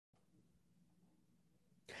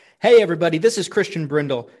Hey, everybody, this is Christian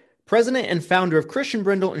Brindle, president and founder of Christian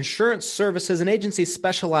Brindle Insurance Services, an agency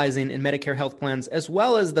specializing in Medicare health plans, as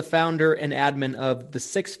well as the founder and admin of the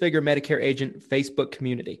Six Figure Medicare Agent Facebook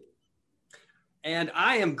community. And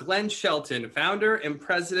I am Glenn Shelton, founder and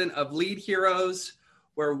president of Lead Heroes,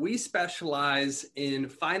 where we specialize in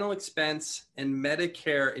final expense and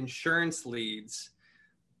Medicare insurance leads.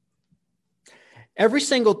 Every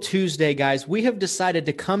single Tuesday, guys, we have decided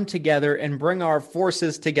to come together and bring our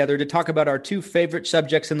forces together to talk about our two favorite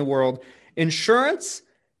subjects in the world, insurance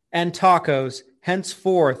and tacos.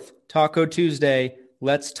 Henceforth, Taco Tuesday,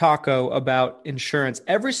 let's taco about insurance.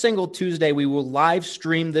 Every single Tuesday, we will live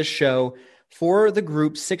stream this show for the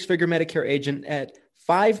group Six Figure Medicare Agent at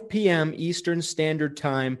 5 p.m. Eastern Standard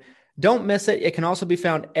Time. Don't miss it. It can also be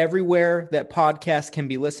found everywhere that podcasts can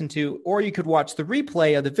be listened to, or you could watch the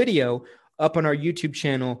replay of the video up on our YouTube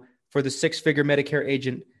channel for the Six Figure Medicare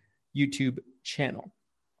Agent YouTube channel.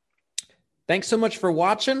 Thanks so much for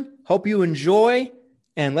watching. Hope you enjoy,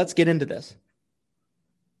 and let's get into this.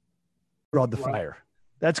 Brought the fire.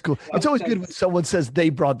 That's cool. It's always good when someone says they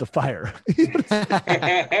brought the fire.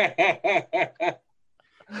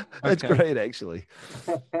 That's great, actually.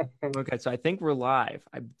 Okay, so I think we're live.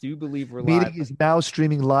 I do believe we're live. Meeting is now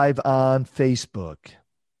streaming live on Facebook.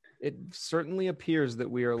 It certainly appears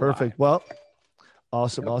that we are perfect. Live. Well,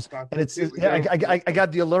 awesome. And it's I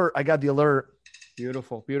got the alert.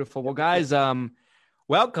 Beautiful. Well, guys,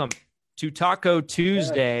 welcome to Taco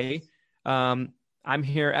Tuesday. I'm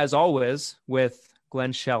here as always with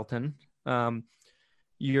Glenn Shelton.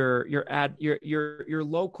 Your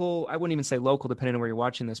local. I wouldn't even say local, depending on where you're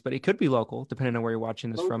watching this, but it could be local depending on where you're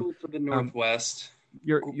watching this local from. To the Northwest.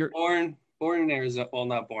 You're born in Arizona. Well,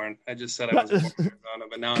 not born. I just said I was born in Arizona,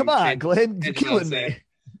 but now come on, Glenn, you're killing me.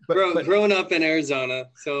 Grown up in Arizona,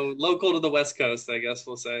 so local to the West Coast, I guess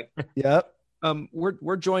we'll say. Yep.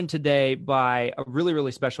 We're joined today by a really,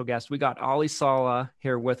 really special guest. We got Ali Sala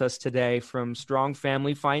here with us today from Strong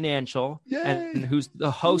Family Financial, and who's the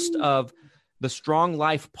host of the Strong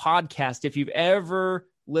Life podcast. If you've ever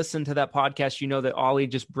listened to that podcast, you know that Ali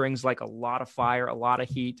just brings like a lot of fire, a lot of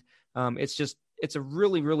heat. It's a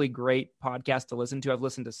really, really great podcast to listen to. I've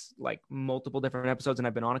listened to like multiple different episodes, and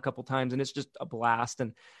I've been on a couple times, and it's just a blast.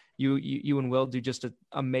 And you and Will do just an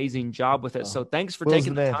amazing job with it. So thanks for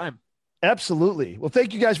taking the time. Absolutely. Well,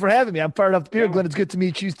 thank you guys for having me. I'm fired up here. Glenn, it's good to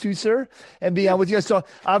meet you too, sir, and be on with you. So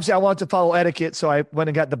obviously I want to follow etiquette. So I went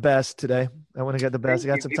and got the best today. I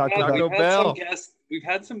got some Taco Bell. We've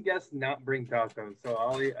had some guests not bring tacos. So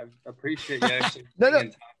Ollie, I appreciate you actually. No.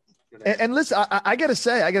 And listen, I got to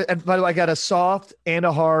say, and by the way, I got a soft and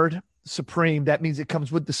a hard Supreme. That means it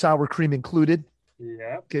comes with the sour cream included.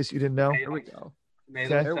 Yeah. In case you didn't know. There we go.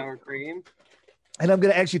 Tomato sour cream. And I'm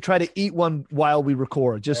going to actually try to eat one while we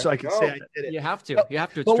record, just so I can say I did it. You have to.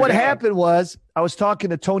 But what happened was I was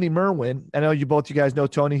talking to Tony Merwin. I know you guys know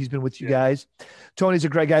Tony. He's been with you guys. Tony's a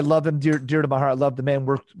great guy. I love him, dear to my heart. I love the man.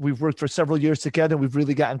 We've worked for several years together. We've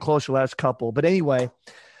really gotten close the last couple. But anyway,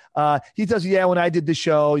 he tells me, when I did the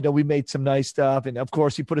show, we made some nice stuff. And of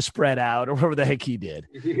course he put a spread out or whatever the heck he did.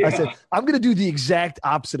 Yeah. I said, I'm going to do the exact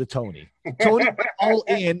opposite of Tony. Tony went all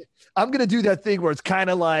in. I'm going to do that thing where it's kind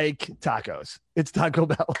of like tacos. It's Taco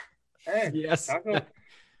Bell. Hey, yes.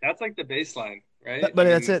 That's like the baseline, right? But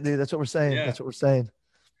that's it, dude. That's what we're saying. Yeah. That's what we're saying.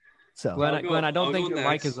 So Glenn, I don't think your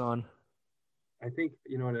mic is on. I think,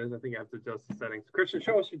 you know what it is? I think I have to adjust the settings. Christian,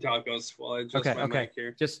 show us your tacos while I adjust my mic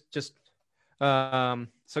here.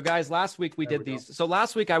 So guys, last week we did these. So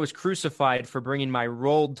last week I was crucified for bringing my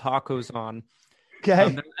rolled tacos on.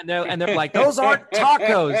 Okay. And they're like, those aren't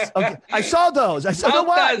tacos. Okay. I saw those. I said,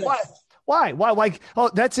 why?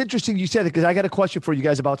 Oh, that's interesting. You said it because I got a question for you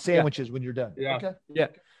guys about sandwiches when you're done. Yeah. Okay. Yeah.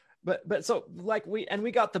 But so like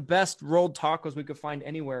we got the best rolled tacos we could find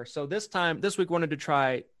anywhere. So this week wanted to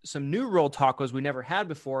try some new rolled tacos we never had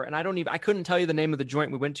before. And I couldn't tell you the name of the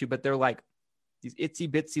joint we went to, but they're like these itsy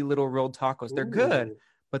bitsy little rolled tacos. They're good,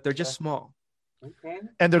 but they're just small. Okay.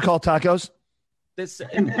 And they're called tacos? It says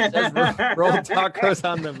rolled tacos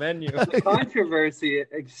on the menu. The controversy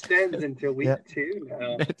extends into week 2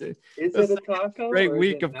 now. Is it a taco? Great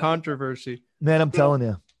week of controversy. Man, I'm telling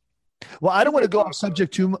you. Well, I don't want to go off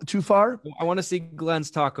subject too far. I want to see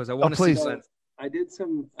Glenn's tacos. I want to see Glenn's.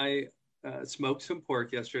 I smoked some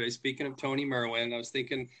pork yesterday. Speaking of Tony Merwin, I was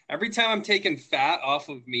thinking every time I'm taking fat off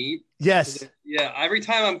of meat. Yes. Yeah. Every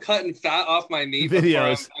time I'm cutting fat off my meat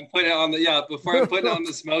videos. I'm putting it on before I'm putting it on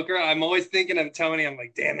the smoker, I'm always thinking of Tony. I'm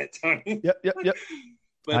like, damn it, Tony. Yep.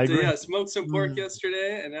 But smoked some pork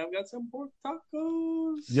yesterday, and I've got some pork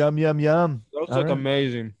tacos. Yum. Those look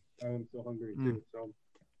amazing. I'm so hungry too. So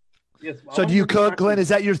Yes. So do you cook, Glenn? Is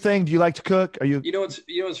that your thing? Do you like to cook? Are you? You know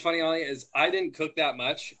what's funny, Ollie, is I didn't cook that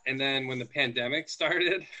much, and then when the pandemic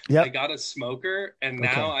started, Yep. I got a smoker, and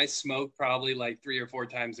now I smoke probably like 3 or 4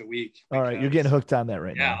 times a week. All right, you're getting hooked on that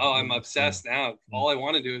right now. Yeah. Oh, I'm obsessed now. All I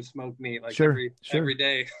want to do is smoke meat like every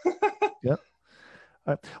day. Yep.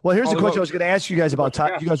 All right. Well, here's a question I was going to ask you guys about.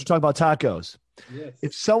 You guys were talking about tacos. Yes.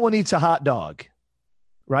 If someone eats a hot dog,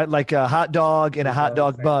 right, like a hot dog and a hot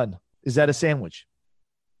dog bun, is that a sandwich?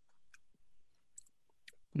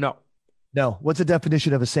 No. No. What's the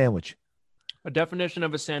definition of a sandwich? A definition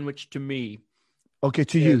of a sandwich to me. Okay,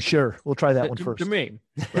 to you, sure. We'll try that one first. To me,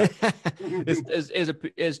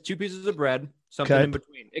 is 2 pieces of bread, something in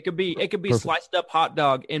between. It could be sliced up hot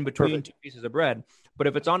dog in between 2 pieces of bread. But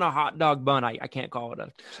if it's on a hot dog bun, I can't call it a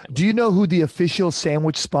sandwich. Do you know who the official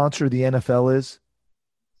sandwich sponsor of the NFL is?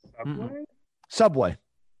 Subway.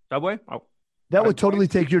 Subway? Oh, that would totally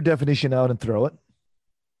take your definition out and throw it.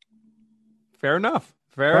 Fair enough.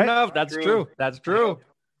 That's true. That's true.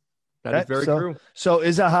 That is very true. So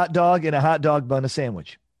is a hot dog and a hot dog bun a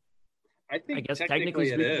sandwich? I guess technically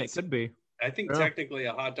speaking, it could be. I think technically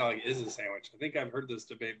a hot dog is a sandwich. I think I've heard this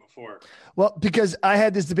debate before. Well, because I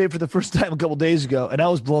had this debate for the first time a couple days ago, and I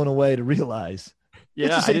was blown away to realize.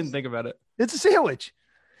 Yeah, I didn't think about it. It's a sandwich.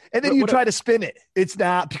 And then you try to spin it. It's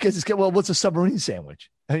not, because it's, well, what's a submarine sandwich?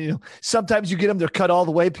 And, sometimes you get them, they're cut all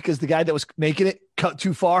the way because the guy that was making it cut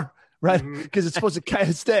too far, right? Because it's supposed to kind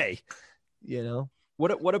of stay,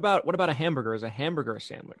 What about a hamburger? Is a hamburger a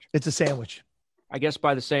sandwich? It's a sandwich. I guess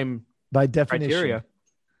by definition. Criteria.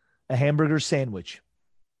 A hamburger sandwich.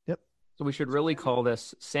 Yep. So we should really call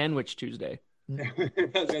this Sandwich Tuesday. I was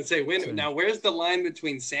going to say, where's the line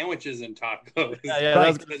between sandwiches and tacos?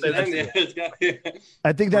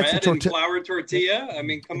 I think that's bread and flour tortilla. I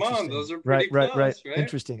mean, come on, those are pretty close, right?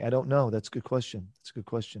 Interesting. I don't know. That's a good question.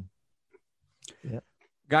 Yeah.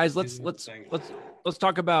 Guys, let's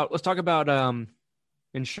talk about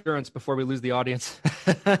insurance before we lose the audience.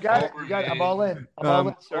 Got it. I'm all in.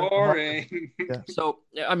 Boring. Yeah. So,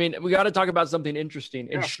 I mean, we got to talk about something interesting,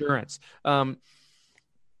 insurance.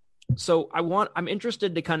 So I'm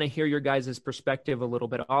interested to kind of hear your guys' perspective a little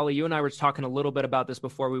bit. Ollie, you and I were talking a little bit about this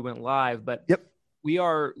before we went live, but we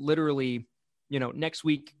are literally, next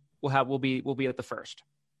week we'll be at the 1st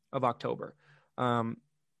of October.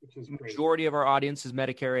 Which is majority of our audience is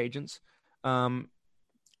Medicare agents. And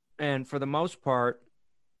for the most part,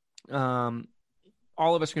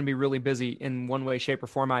 all of us are going to be really busy in one way, shape, or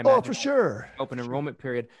form. I imagine. Oh, for sure. Open enrollment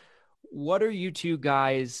period. What are you two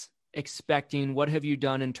guys expecting? What have you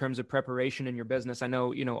done in terms of preparation in your business? I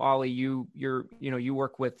know, Ollie, you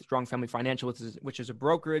work with Strong Family Financial, which is a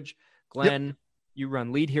brokerage. Glenn, you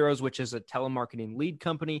run Lead Heroes, which is a telemarketing lead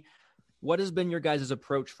company. What has been your guys'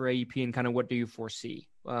 approach for AEP, and kind of what do you foresee?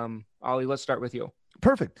 Ollie, let's start with you.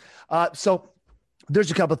 Perfect. So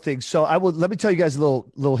there's a couple of things. So let me tell you guys a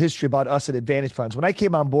little history about us at Advantage Funds. When I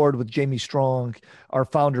came on board with Jamie Strong, our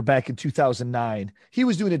founder, back in 2009, he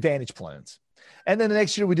was doing Advantage plans. And then the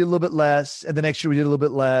next year we did a little bit less, and the next year we did a little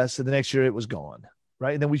bit less, and the next year it was gone,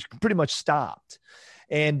 right? And then we pretty much stopped.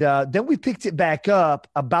 And then we picked it back up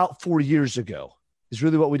about 4 years ago. Is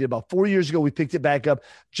really what we did. About 4 years ago, we picked it back up,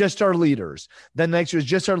 just our leaders. Then the next year was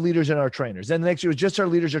just our leaders and our trainers. Then the next year was just our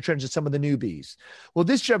leaders, our trainers, and some of the newbies. Well,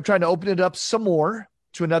 this year I'm trying to open it up some more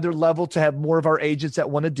to another level to have more of our agents that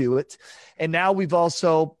want to do it. And now we've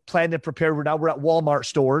also planned and prepared. We're at Walmart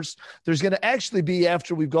stores. There's going to actually be,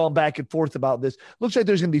 after we've gone back and forth about this, looks like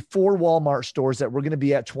there's going to be 4 Walmart stores that we're going to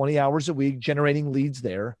be at 20 hours a week, generating leads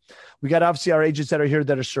there. We got obviously our agents that are here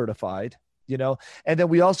that are certified. And then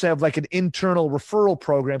we also have like an internal referral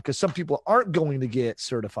program because some people aren't going to get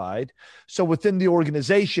certified. So within the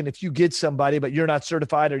organization, if you get somebody, but you're not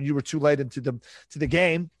certified or you were too late into the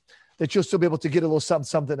game, that you'll still be able to get a little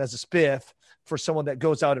something as a spiff for someone that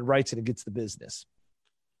goes out and writes it and gets the business.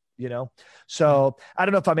 So I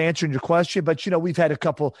don't know if I'm answering your question, but we've had I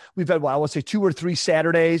want to say 2 or 3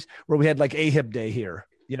 Saturdays where we had like AHIP day here.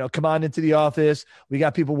 Come on into the office. We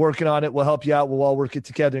got people working on it. We'll help you out. We'll all work it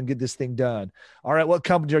together and get this thing done. All right. What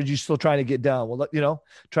company are you still trying to get done? Well,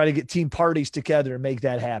 try to get team parties together and make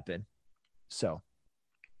that happen. So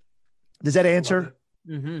does that answer?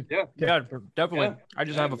 Mm-hmm. Yeah, definitely. Yeah. I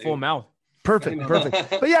just have a full mouth. Perfect.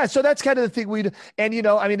 But yeah, so that's kind of the thing we do. And,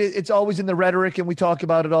 it's always in the rhetoric and we talk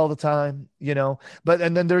about it all the time,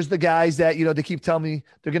 and then there's the guys that, they keep telling me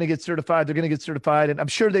they're going to get certified. And I'm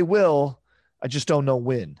sure they will. I just don't know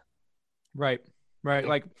when. Right.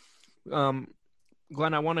 Like, Glenn,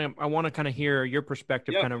 I want to kind of hear your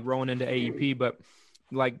perspective, kind of rolling into AEP, but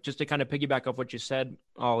like, just to kind of piggyback off what you said,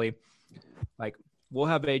 Ollie, like we'll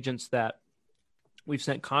have agents that we've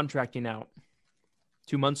sent contracting out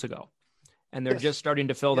 2 months ago, and they're Yes. just starting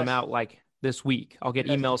to fill them Yes. out like this week. I'll get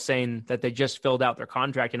Yes. emails saying that they just filled out their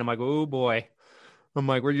contract, and I'm like, oh boy. I'm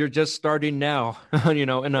like, well, you're just starting now,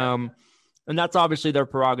 and that's obviously their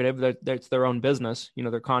prerogative. That's their own business.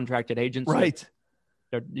 They're contracted agents. Right.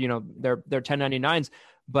 They're 1099s,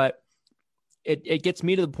 but it gets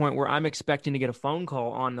me to the point where I'm expecting to get a phone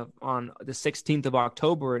call on the 16th of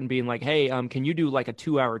October and being like, hey, can you do like a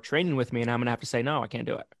 2-hour training with me? And I'm going to have to say, no, I can't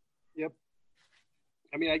do it. Yep.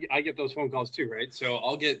 I mean, I get those phone calls too, right? So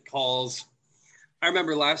I'll get calls. I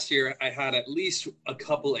remember last year I had at least a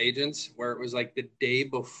couple agents where it was like the day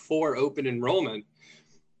before open enrollment,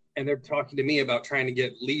 and they're talking to me about trying to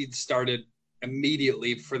get leads started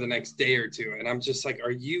immediately for the next day or two. And I'm just like,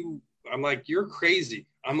 I'm like, you're crazy.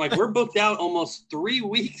 I'm like, we're booked out almost 3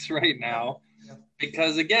 weeks right now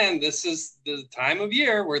because again, this is the time of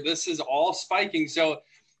year where this is all spiking. So,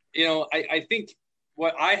 I think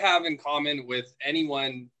what I have in common with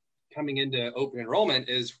anyone coming into open enrollment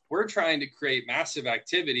is we're trying to create massive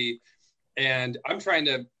activity, and I'm trying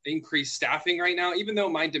to increase staffing right now. Even though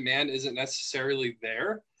my demand isn't necessarily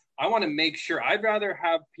there, I want to make sure I'd rather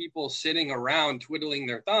have people sitting around twiddling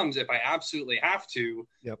their thumbs if I absolutely have to,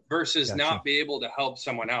 versus not be able to help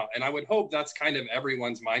someone out. And I would hope that's kind of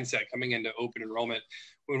everyone's mindset coming into open enrollment.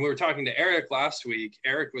 When we were talking to Eric last week,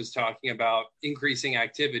 Eric was talking about increasing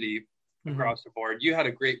activity across the board. You had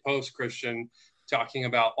a great post, Christian, talking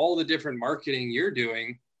about all the different marketing you're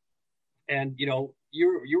doing. And,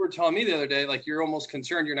 you were telling me the other day, like, you're almost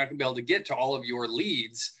concerned you're not going to be able to get to all of your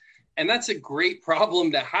leads. And that's a great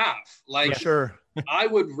problem to have. Like, sure. I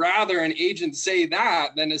would rather an agent say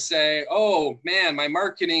that than to say, oh man, my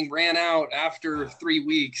marketing ran out after 3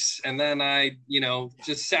 weeks. And then I,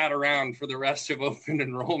 just sat around for the rest of open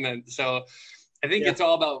enrollment. So I think it's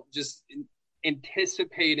all about just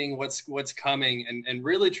anticipating what's coming and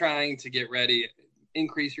really trying to get ready,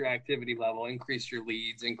 increase your activity level, increase your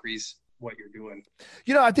leads, increase what you're doing.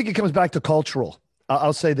 I think it comes back to cultural.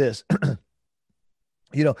 I'll say this,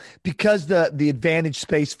 because the advantage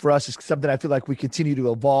space for us is something I feel like we continue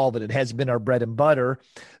to evolve, and it has been our bread and butter.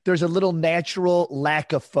 There's a little natural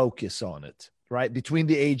lack of focus on it, right? Between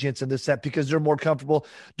the agents and this, that, because they're more comfortable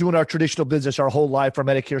doing our traditional business our whole life, our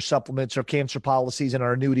Medicare supplements, our cancer policies, and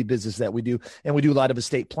our annuity business that we do. And we do a lot of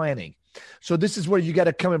estate planning. So this is where you got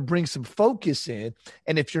to come and bring some focus in.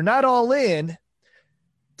 And if you're not all in,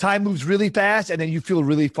 time moves really fast, and then you feel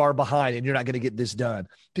really far behind, and you're not going to get this done.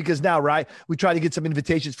 Because now, right, we try to get some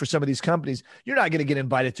invitations for some of these companies. You're not going to get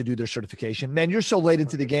invited to do their certification. Man, you're so late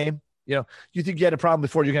into the game. You think you had a problem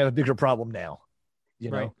before, you're going to have a bigger problem now.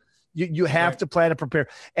 Right. You have to plan and prepare.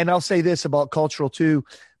 And I'll say this about cultural too.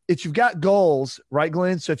 If you've got goals, right,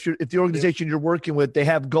 Glenn? So if the organization you're working with, they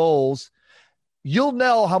have goals, you'll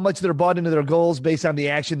know how much they're bought into their goals based on the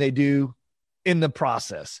action they do in the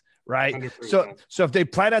process. Right. 100%. So if they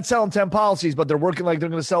plan on selling 10 policies, but they're working like they're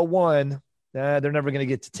going to sell one, they're never going to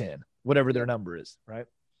get to 10, whatever their number is. Right.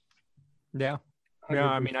 Yeah. Yeah.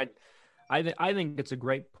 I mean, I think it's a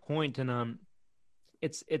great point. And,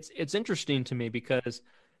 it's interesting to me because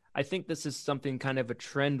I think this is something kind of a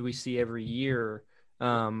trend we see every year.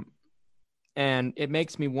 And it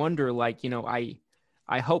makes me wonder, like,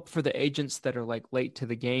 I hope for the agents that are like late to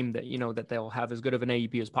the game that, that they'll have as good of an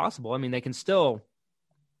AEP as possible. I mean, they can still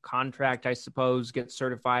contract, I suppose, get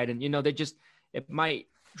certified, and it might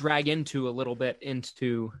drag into a little bit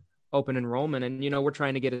into open enrollment, and we're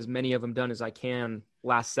trying to get as many of them done as I can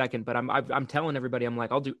last second. But I'm telling everybody, I'm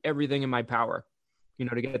like, I'll do everything in my power,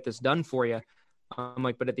 to get this done for you. I'm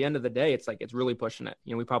like, but at the end of the day, it's like it's really pushing it.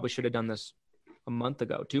 We probably should have done this a month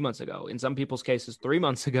ago, 2 months ago, in some people's cases 3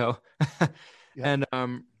 months ago. And I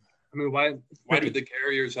mean, why do the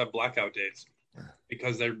carriers have blackout dates?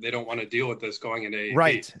 Because they don't want to deal with this going into AEP.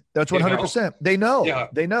 Right. That's 100%. They know. Yeah.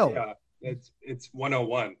 They know. Yeah. It's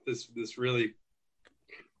 101. This really,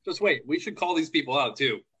 just wait. We should call these people out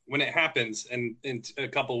too. When it happens in a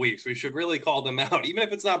couple of weeks, we should really call them out. Even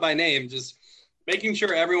if it's not by name, just making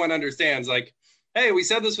sure everyone understands, like, hey, we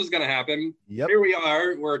said this was going to happen. Yep. Here we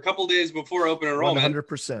are. We're a couple days before open enrollment.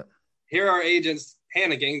 100%. Here are agents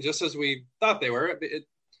panicking just as we thought they were.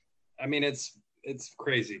 It's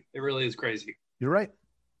crazy. It really is crazy. You're right.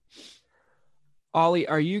 Ollie,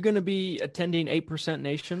 are you going to be attending 8%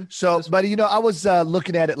 Nation? So, buddy, I was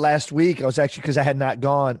looking at it last week. I was actually, because I had not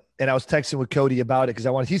gone, and I was texting with Cody about it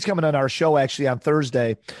because he's coming on our show actually on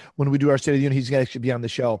Thursday when we do our State of the Union. He's going to actually be on the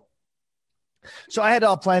show. So I had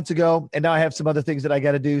all planned to go, and now I have some other things that I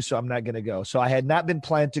got to do, so I'm not going to go. So I had not been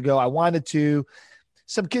planned to go. I wanted to.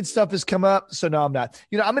 Some kid stuff has come up, so no, I'm not.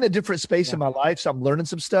 I'm in a different space in my life, so I'm learning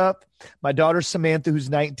some stuff. My daughter, Samantha, who's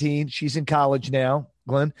 19, she's in college now.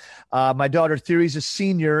 Glenn. My daughter Theory's a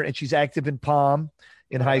senior, and she's active in Palm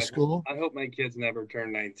in high school. I hope my kids never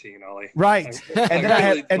turn 19, Ollie. Right. And then I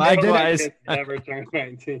have, and then my kids never turn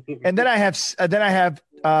 19. And then I have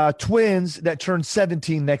twins that turn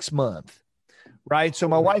 17 next month. Right. So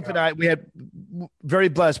my wife and I, we had very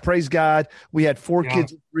blessed, praise God. We had 4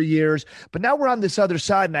 kids in 3 years, but now we're on this other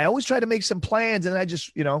side, and I always try to make some plans. And I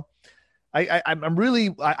just,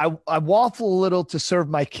 I waffle a little to serve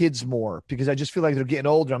my kids more because I just feel like they're getting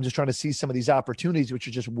older. I'm just trying to see some of these opportunities, which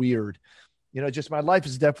are just weird. Just my life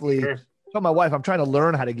is definitely, tell my wife, I'm trying to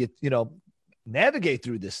learn how to get, navigate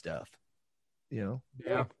through this stuff, Yeah.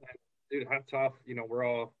 Dude, hats off.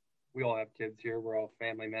 We all have kids here. We're all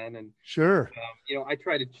family men. And sure. I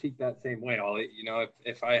try to treat that same way, Ollie.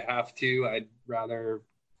 If I have to, I'd rather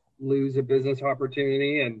lose a business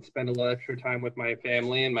opportunity and spend a little extra time with my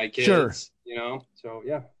family and my kids. Sure. So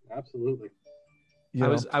yeah, absolutely.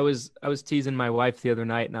 I was teasing my wife the other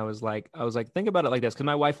night, and I was like, think about it like this, because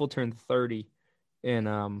my wife will turn 30 in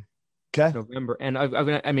November, and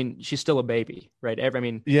I mean, she's still a baby, right?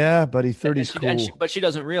 Yeah, buddy, 30's cool, but she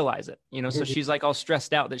doesn't realize it, So she's like all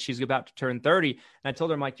stressed out that she's about to turn 30. And I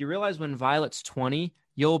told her, I'm like, do you realize when Violet's 20,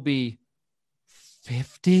 you'll be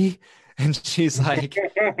 50? And she's like,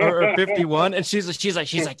 or 51. And she's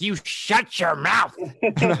like, you shut your mouth.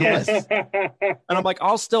 And I'm like,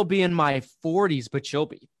 I'll still be in my 40s, but you'll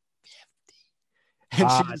be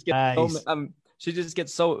 50. And she just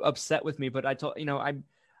gets so upset with me. But I told,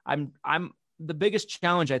 I'm the biggest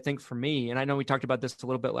challenge, I think, for me. And I know we talked about this a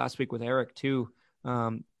little bit last week with Eric too.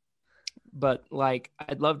 But like,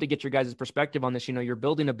 I'd love to get your guys' perspective on this. You're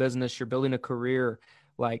building a business, you're building a career.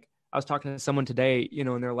 Like, I was talking to someone today,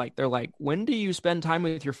 and they're like, when do you spend time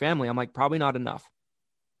with your family? I'm like, probably not enough.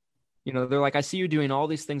 They're like, I see you doing all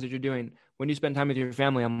these things that you're doing. When do you spend time with your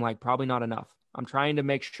family? I'm like, probably not enough. I'm trying to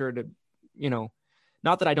make sure to,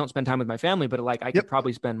 not that I don't spend time with my family, but like I could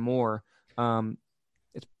probably spend more.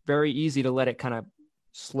 It's very easy to let it kind of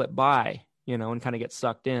slip by, and kind of get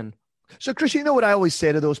sucked in. So Chris, what I always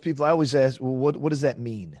say to those people? I always ask, well, what does that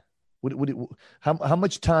mean? How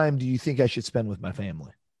much time do you think I should spend with my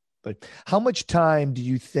family? But how much time do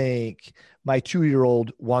you think my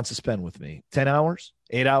 2-year-old wants to spend with me? 10 hours,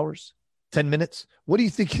 8 hours, 10 minutes? What do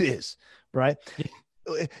you think it is? Right.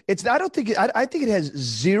 It's not, I think it has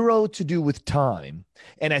zero to do with time.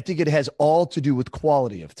 And I think it has all to do with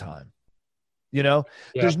quality of time.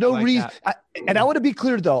 There's no reason. And I want to be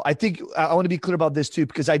clear though. I want to be clear about this too,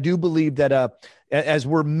 because I do believe that, as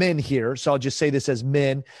we're men here, so I'll just say this as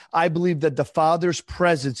men, I believe that the father's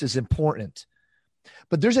presence is important.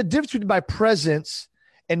 But there's a difference between my presence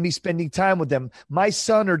and me spending time with them. My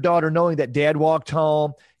son or daughter knowing that dad walked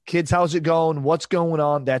home, kids, how's it going? What's going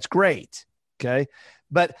on? That's great. Okay.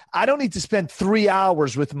 But I don't need to spend 3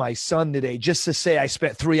 hours with my son today just to say I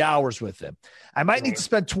spent 3 hours with him. I might need to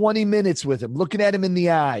spend 20 minutes with him, looking at him in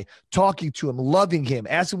the eye, talking to him, loving him,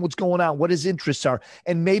 asking what's going on, what his interests are,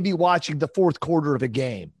 and maybe watching the fourth quarter of a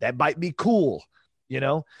game. That might be cool,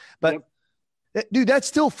 But dude, that's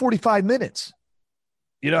still 45 minutes.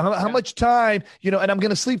 How much time, and I'm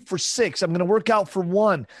going to sleep for 6. I'm going to work out for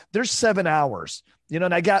 1. There's 7 hours,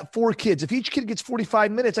 and I got 4 kids. If each kid gets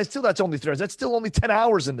 45 minutes, that's only 3 hours. That's still only 10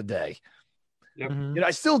 hours in the day. Yep.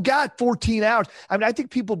 I still got 14 hours. I mean, I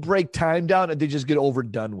think people break time down and they just get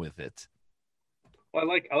overdone with it. Well,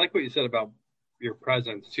 I like what you said about your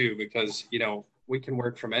presence too, because, we can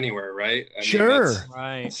work from anywhere, right? Sure.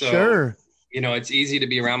 Right. So, sure. It's easy to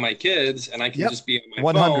be around my kids and I can just be on my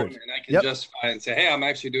 100. phone and I can just say, hey, I'm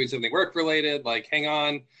actually doing something work related, like hang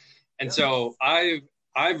on. And so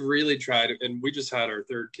I've really tried, and we just had our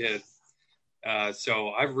 3rd kid. So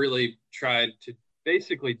I've really tried to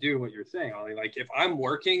basically do what you're saying, Ollie. Like if I'm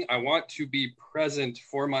working, I want to be present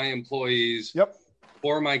for my employees,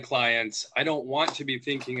 for my clients. I don't want to be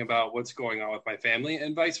thinking about what's going on with my family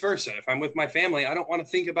and vice versa. If I'm with my family, I don't want to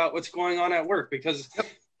think about what's going on at work because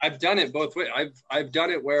I've done it both ways. I've done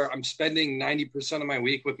it where I'm spending 90% of my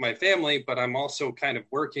week with my family, but I'm also kind of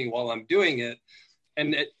working while I'm doing it.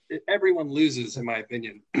 And everyone loses, in my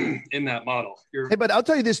opinion, in that model. Hey, but I'll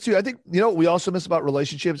tell you this too. I think, what we also miss about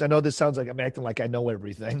relationships. I know this sounds like I'm acting like I know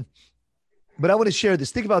everything, but I want to share this.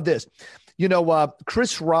 Think about this.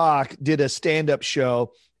 Chris Rock did a stand-up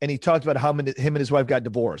show and he talked about how him and his wife got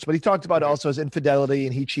divorced, but he talked about also his infidelity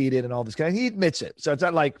and he cheated and all this kind of, he admits it. So it's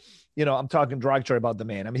not like, I'm talking derogatory about the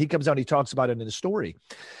man. I mean, he comes out and he talks about it in the story,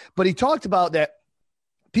 but he talked about that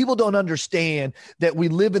people don't understand that we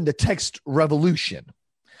live in the text revolution.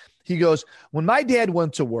 He goes, when my dad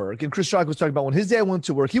went to work, and Chris Rock was talking about when his dad went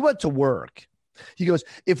to work, he went to work. He goes,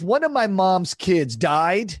 if one of my mom's kids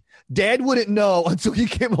died, Dad wouldn't know until he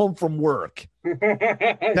came home from work.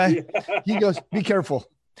 Okay? Yeah. He goes, be careful.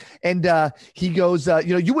 And he goes,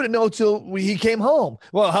 you wouldn't know till he came home.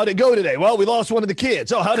 Well, how'd it go today? Well, we lost one of the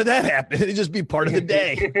kids. Oh, how did that happen? It'd just be part of the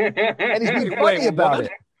day. And he's being funny about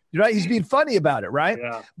it. Right? He's being funny about it, right?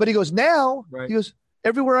 Yeah. But he goes, now, he goes,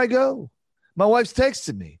 everywhere I go, my wife's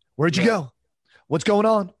texting me. Where'd you go? What's going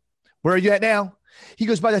on? Where are you at now? He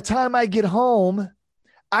goes, by the time I get home,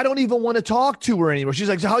 I don't even want to talk to her anymore. She's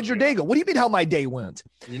like, so how'd your day go? What do you mean how my day went?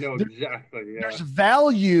 Exactly. Yeah. There's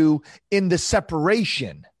value in the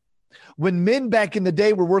separation. When men back in the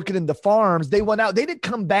day were working in the farms, they went out. They didn't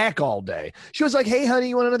come back all day. She was like, hey, honey,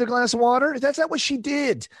 you want another glass of water? That's not what she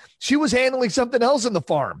did. She was handling something else in the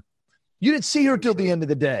farm. You didn't see her till the end of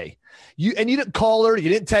the day. You didn't call her. You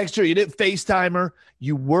didn't text her. You didn't FaceTime her.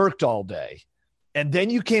 You worked all day. And then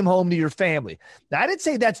you came home to your family. Now, I didn't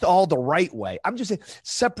say that's all the right way. I'm just saying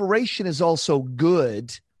separation is also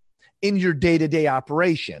good in your day-to-day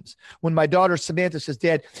operations. When my daughter Samantha says,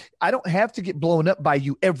 Dad, I don't have to get blown up by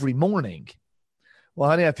you every morning. Well,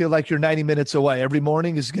 honey, I feel like you're 90 minutes away. Every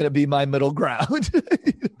morning is going to be my middle ground.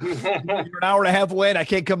 You're an hour and a half away and I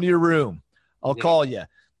can't come to your room. I'll call you.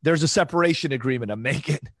 There's a separation agreement I'm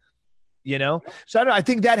making. So I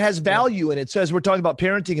think that has value in it. So as we're talking about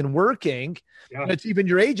parenting and working, it's even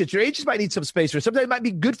your agents. Your agents might need some space, or sometimes it might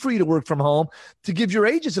be good for you to work from home to give your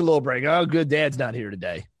agents a little break. Oh, good, Dad's not here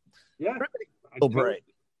today. Yeah, I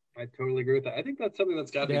totally agree with that. I think that's something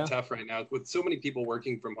that's got to be tough right now with so many people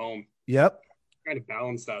working from home. Yep. Trying to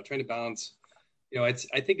balance. I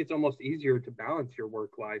think it's almost easier to balance your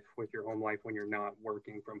work life with your home life when you're not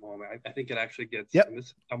working from home. I think it actually gets, and this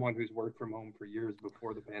is someone who's worked from home for years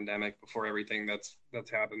before the pandemic, before everything that's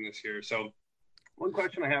happened this year. So one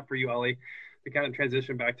question I have for you, Ollie, to kind of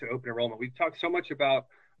transition back to open enrollment. We've talked so much about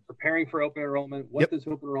preparing for open enrollment. What this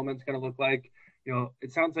open enrollment is going to look like.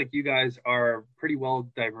 It sounds like you guys are pretty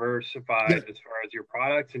well diversified as far as your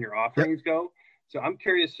products and your offerings go. So I'm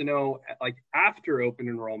curious to know, like after open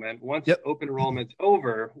enrollment, once open enrollment's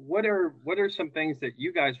over, what are some things that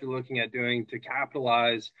you guys are looking at doing to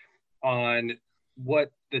capitalize on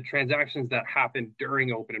what the transactions that happen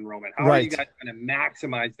during open enrollment? How are you guys going to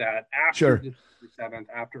maximize that after December 7th,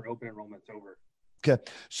 after open enrollment's over? Okay.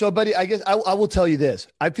 So, buddy, I guess I will tell you this.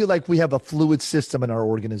 I feel like we have a fluid system in our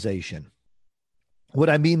organization. What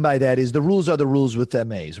I mean by that is the rules are the rules with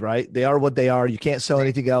MAs, right? They are what they are. You can't sell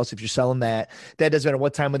anything else if you're selling that. That doesn't matter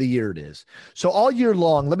what time of the year it is. So all year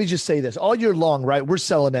long, let me just say this. All year long, right, we're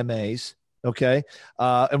selling MAs, okay?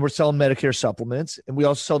 And we're selling Medicare supplements. And we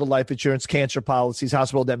also sell the life insurance, cancer policies,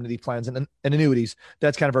 hospital indemnity plans, and annuities.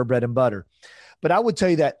 That's kind of our bread and butter. But I would tell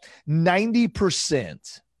you that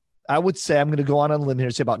 90%, I would say, I'm going to go on a limb here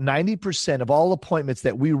and say about 90% of all appointments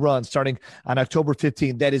that we run starting on October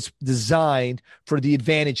 15th, that is designed for the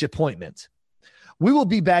Advantage appointment. We will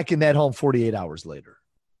be back in that home 48 hours later.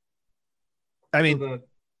 I mean, so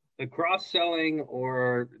the cross-selling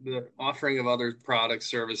or the offering of other products,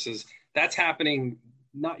 services, that's happening.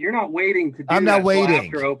 You're not waiting to do I'm not waiting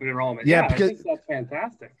after open enrollment. Yeah, because, I think that's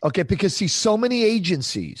fantastic. Okay, because see, so many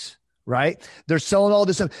agencies, right? They're selling all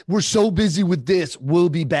this stuff. We're so busy with this. We'll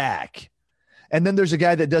be back. And then there's a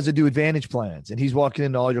guy that doesn't do Advantage plans, and he's walking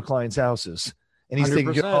into all your clients' houses, and he's 100%.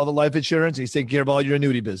 Taking care of all the life insurance. He's taking care of all your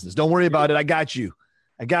annuity business. Don't worry about it. I got you.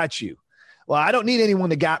 Well, I don't need anyone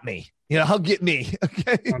that got me. I'll get me.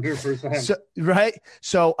 Okay. 100%. So, right.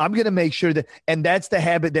 So I'm going to make sure that, and that's the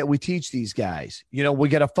habit that we teach these guys. We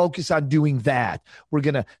got to focus on doing that. We're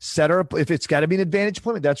going to set her up. If it's got to be an Advantage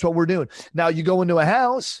appointment, that's what we're doing. Now you go into a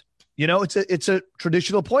house, it's a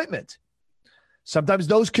traditional appointment. Sometimes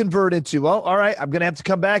those convert into, well, all right, I'm going to have to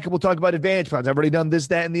come back and we'll talk about Advantage plans. I've already done this,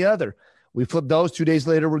 that, and the other. We flip those 2 days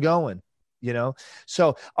later, we're going,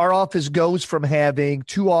 So our office goes from having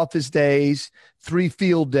 2 office days, 3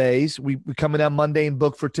 field days. We come in on Monday and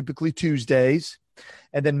book for typically Tuesdays.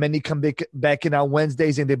 And then many come back in on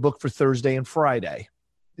Wednesdays and they book for Thursday and Friday.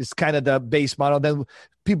 It's kind of the base model. Then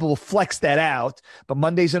people will flex that out, but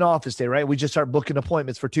Monday's an office day, right? We just start booking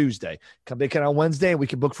appointments for Tuesday. Come back in on Wednesday and we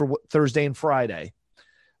can book for Thursday and Friday.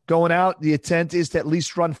 Going out, the intent is to at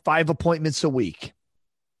least run 5 appointments a week.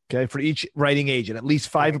 Okay, for each writing agent, at least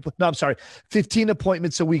 15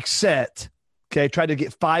 appointments a week set. Okay, try to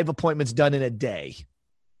get 5 appointments done in a day.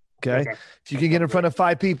 Okay. If you can get in front of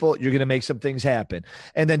 5 people, you're going to make some things happen.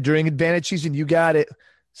 And then during Advantage season, you got it.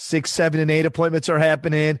 6, 7, and 8 appointments are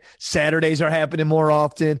happening. Saturdays are happening more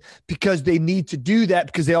often because they need to do that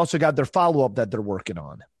because they also got their follow-up that they're working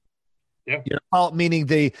on. Yeah. Meaning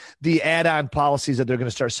the add-on policies that they're going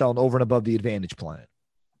to start selling over and above the Advantage plan.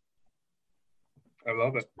 I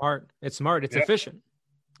love it. Smart. It's smart. It's efficient.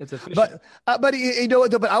 It's efficient. But you know,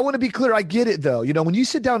 but I want to be clear. I get it though. You know, when you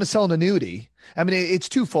sit down to sell an annuity, I mean, it's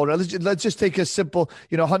twofold. Let's just take a simple,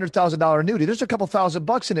 you know, $100,000 annuity. There's a couple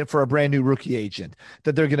 $1,000 in it for a brand new rookie agent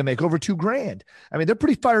that they're going to make over $2,000. I mean, they're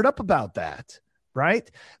pretty fired up about that, right?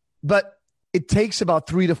 But it takes about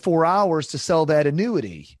 3 to 4 hours to sell that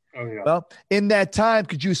annuity. Oh, yeah. Well, in that time,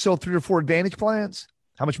 could you sell 3 or 4 Advantage plans?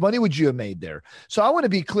 How much money would you have made there? So I want to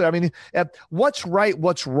be clear. I mean, what's right,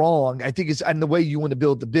 what's wrong, I think is and the way you want to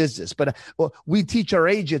build the business. But we teach our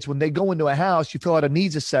agents when they go into a house, you fill out a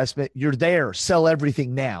needs assessment, you're there, sell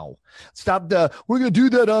everything now. Stop we're going to do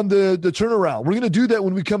that on the turnaround. We're going to do that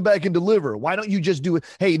when we come back and deliver. Why don't you just do it?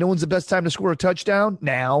 Hey, you know when's the best time to score a touchdown?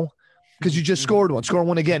 Now. Because you just scored one. Score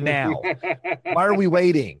one again now. Why are we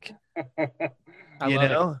waiting? You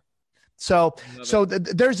know? So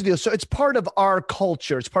there's the deal. So it's part of our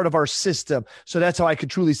culture. It's part of our system. So that's how I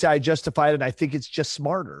could truly say I justify it. And I think it's just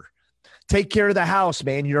smarter. Take care of the house,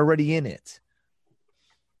 man. You're already in it.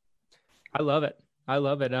 I love it. I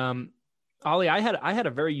love it. Ollie, I had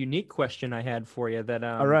a very unique question I had for you that,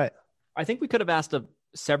 all right. I think we could have asked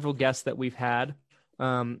several guests that we've had,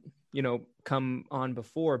 you know, come on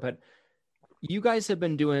before, but you guys have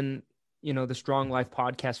been doing, you know, the Strong Life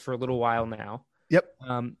podcast for a little while now. Yep.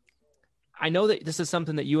 I know that this is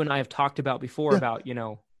something that you and I have talked about before about, you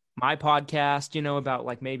know, my podcast, you know, about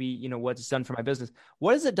like maybe, you know, what it's done for my business.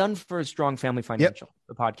 What has it done for Strong Family Financial,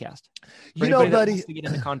 the podcast? You know, buddy, to get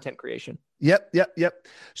into content creation. Yep.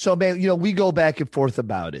 So, man, you know, we go back and forth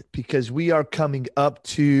about it because we are coming up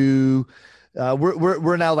to,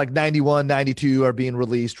 we're now like 91, 92 are being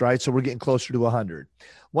released, right? So we're getting closer to 100.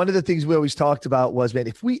 One of the things we always talked about was, man,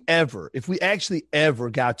 if we actually ever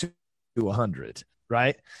got to 100,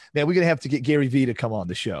 right? Man, we're going to have to get Gary Vee to come on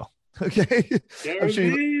the show. Okay.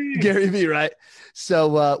 Gary Vee, right?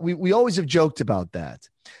 So we always have joked about that.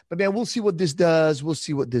 But man, we'll see what this does.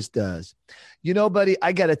 You know, buddy,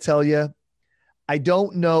 I got to tell you, I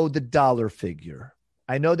don't know the dollar figure.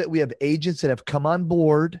 I know that we have agents that have come on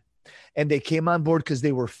board and they came on board because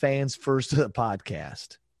they were fans first of the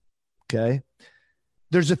podcast. Okay.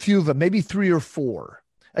 There's a few of them, maybe 3 or 4.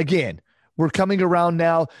 Again, we're coming around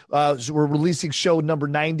now. So we're releasing show number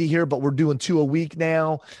 90 here, but we're doing 2 a week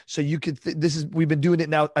now. So you could, we've been doing it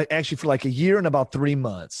now actually for like a year and about 3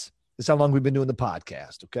 months. That's how long we've been doing the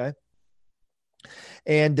podcast. Okay.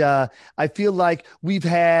 And I feel like we've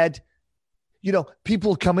had, you know,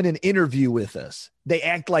 people come in and interview with us. They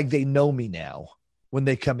act like they know me now when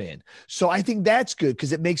they come in. So I think that's good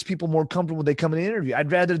because it makes people more comfortable when they come in and interview. I'd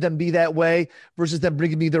rather them be that way versus them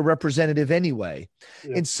bringing me their representative anyway.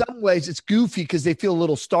 Yeah. In some ways, it's goofy because they feel a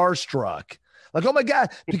little starstruck. Like, oh my God,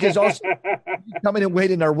 because also come in and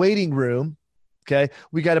wait in our waiting room. Okay.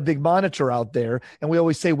 We got a big monitor out there and we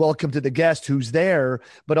always say, welcome to the guest who's there,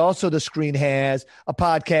 but also the screen has a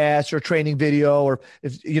podcast or a training video, or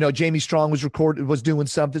if, you know, Jamie Strong was doing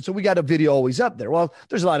something. So we got a video always up there. Well,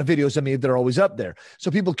 there's a lot of videos of me that are always up there. So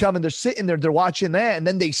people come and they're sitting there, they're watching that. And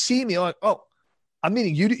then they see me like, oh, I'm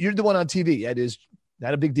meeting you. You're the one on TV. That is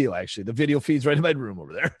not a big deal. Actually, the video feed's right in my room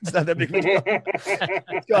over there. It's not that big of a deal.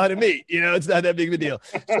 It's going to me, you know, it's not that big of a deal.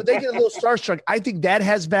 So they get a little starstruck. I think that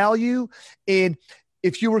has value. And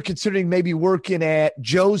if you were considering maybe working at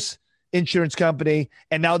Joe's insurance company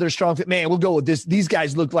and now they're Strong, man, we'll go with this. These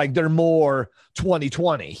guys look like they're more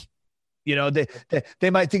 2020. You know, they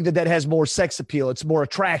might think that has more sex appeal. It's more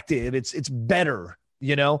attractive. It's better,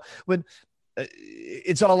 you know, when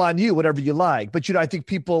it's all on you, whatever you like. But, you know, I think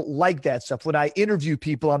people like that stuff. When I interview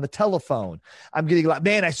people on the telephone, I'm getting a lot,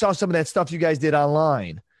 man, I saw some of that stuff you guys did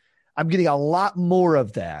online. I'm getting a lot more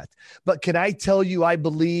of that. But can I tell you, I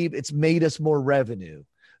believe it's made us more revenue?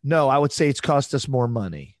 No, I would say it's cost us more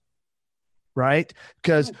money. Right?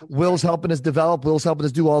 Because Will's helping us develop. Will's helping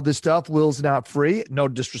us do all this stuff. Will's not free. No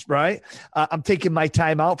disrespect, right? I'm taking my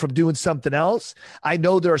time out from doing something else. I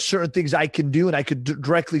know there are certain things I can do, and I could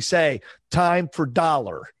directly say time for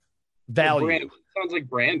dollar value. Sounds like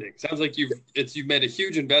branding. Sounds like you've made a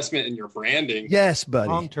huge investment in your branding. Yes, buddy.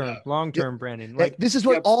 Long-term branding. Like this is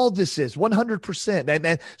what all this is, 100%.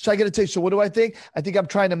 And so I got to tell you, so what do I think? I think I'm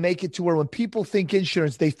trying to make it to where when people think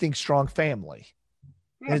insurance, they think Strong Family.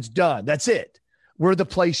 And it's done. That's it. We're the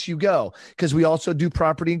place you go because we also do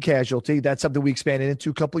property and casualty. That's something we expanded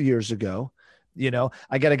into a couple of years ago. You know,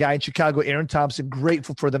 I got a guy in Chicago, Aaron Thompson,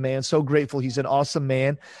 grateful for the man. So grateful. He's an awesome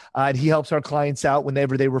man. And he helps our clients out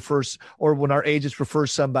whenever they refer or when our agents refer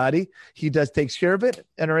somebody, he takes care of it.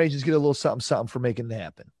 And our agents get a little something for making it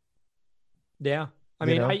happen. Yeah. I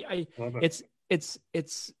mean,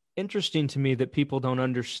 it's interesting to me that people don't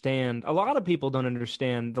understand. A lot of people don't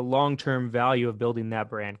understand the long-term value of building that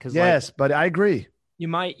brand. Yes, but I agree. You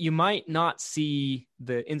might not see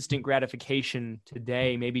the instant gratification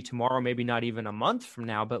today, maybe tomorrow, maybe not even a month from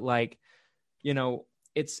now, but like, you know,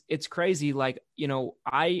 it's crazy. Like, you know,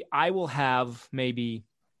 I will have maybe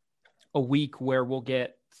a week where we'll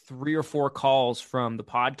get 3 or 4 calls from the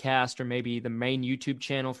podcast or maybe the main YouTube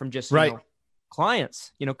channel from just, you know,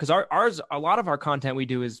 clients, you know, because ours, a lot of our content we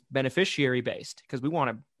do is beneficiary based because we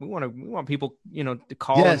want people, you know, to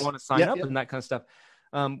call and want to sign up and that kind of stuff.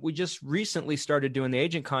 We just recently started doing the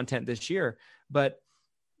agent content this year, but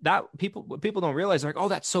that people don't realize, like, oh,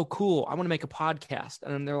 that's so cool. I want to make a podcast.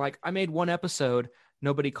 And they're like, I made 1 episode.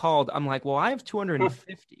 Nobody called. I'm like, well, I have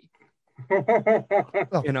 250,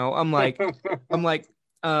 you know, I'm like,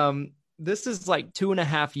 this is like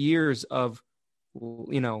 2.5 years of,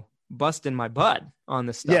 you know, busting my butt on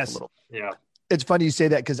this stuff. Yes. A little. Yeah. It's funny you say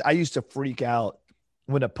that because I used to freak out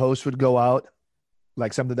when a post would go out,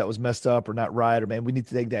 like something that was messed up or not right, or man, we need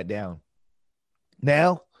to take that down.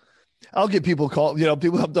 Now, I'll get people call, you know,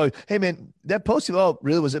 people help tell you, hey man, that post, oh,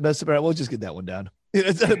 really, was it messed up? All right, we'll just get that one down.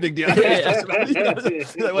 It's not a big deal.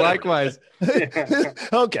 Likewise.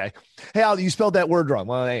 Okay. Hey, Al, you spelled that word wrong.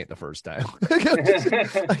 Well, it ain't the first time.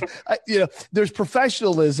 You know, there's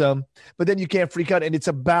professionalism, but then you can't freak out. And it's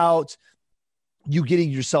about you getting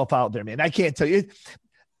yourself out there, man. I can't tell you.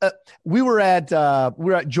 We were at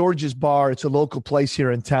George's Bar. It's a local place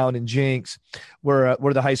here in town in Jinx, where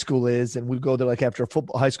the high school is, and we'd go there like after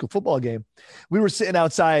a high school football game. We were sitting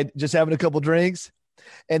outside just having a couple drinks,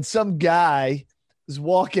 and some guy was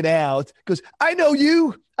walking out. Goes, I know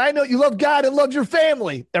you love God and love your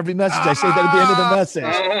family. Every message I say that at the end of the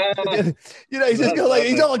message. You know, he's just going like,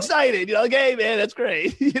 he's all excited. You know, like, hey man, that's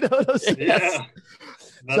great. You know what I'm saying? Yeah,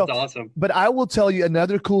 that's awesome. But I will tell you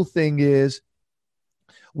another cool thing is,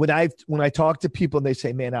 when I talk to people and they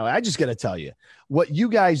say, man, I just got to tell you what you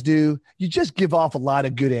guys do, you just give off a lot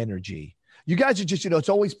of good energy. You guys are just, you know, it's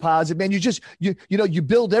always positive, man. You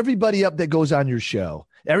build everybody up that goes on your show.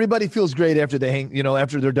 Everybody feels great after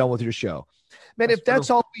after they're done with your show, man. If that's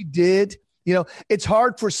all we did, you know, it's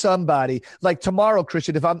hard for somebody like tomorrow,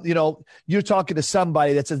 Christian, if I'm, you know, you're talking to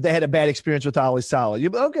somebody that says they had a bad experience with Ali Saleh.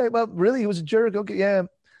 Okay, well, really? He was a jerk. Okay. Yeah.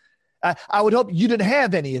 I would hope you didn't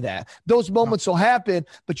have any of that. Those moments will happen,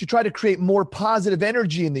 but you try to create more positive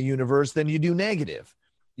energy in the universe than you do negative,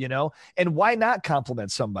 you know? And why not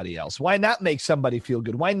compliment somebody else? Why not make somebody feel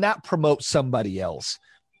good? Why not promote somebody else?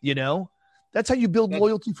 You know, that's how you build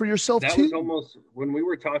loyalty for yourself that too. Was almost, when we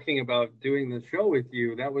were talking about doing the show with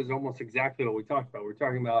you, that was almost exactly what we talked about. We're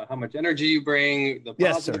talking about how much energy you bring, the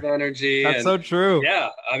positive energy. That's so true. Yeah.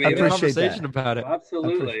 I mean, I appreciate conversation that. about it.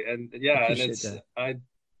 Absolutely. And yeah, and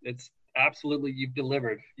it's absolutely, you've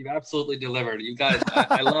delivered. You've absolutely delivered. You guys,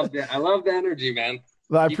 I love that. I love the energy, man.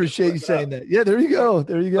 Well, I appreciate you saying that. Yeah, there you go.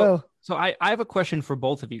 There you go. So I have a question for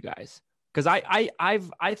both of you guys, because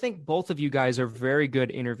I think both of you guys are very good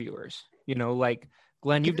interviewers. You know, like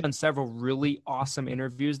Glenn, you've done several really awesome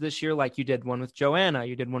interviews this year. Like you did one with Joanna,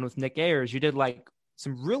 you did one with Nick Ayers, you did like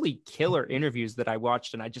some really killer interviews that I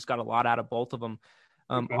watched, and I just got a lot out of both of them.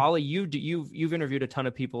 Ollie, you've interviewed a ton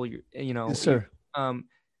of people. You know, yes, sir.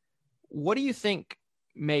 What do you think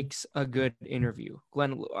makes a good interview?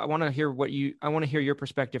 Glenn, I want to hear your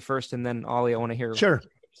perspective first, and then Ollie, I want to hear sure. what you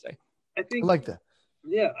have to say. I like that.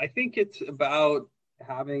 Yeah, I think it's about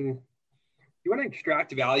you want to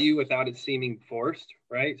extract value without it seeming forced,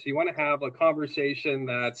 right? So you want to have a conversation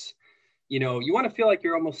that's, you know, you want to feel like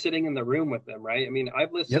you're almost sitting in the room with them, right? I mean,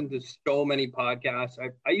 I've listened to so many podcasts.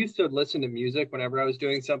 I used to listen to music whenever I was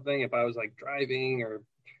doing something, if I was like driving or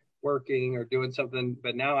working or doing something,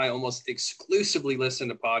 but now I almost exclusively listen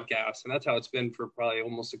to podcasts, and that's how it's been for probably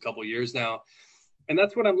almost a couple of years now. And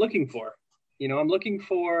that's what I'm looking for. You know, I'm looking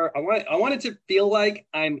for, I want it to feel like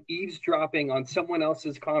I'm eavesdropping on someone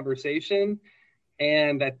else's conversation,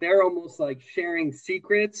 and that they're almost like sharing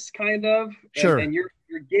secrets kind of, sure. And you're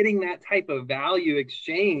getting that type of value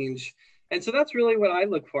exchange. And so that's really what I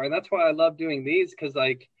look for. And that's why I love doing these, because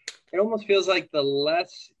like, it almost feels like the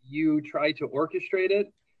less you try to orchestrate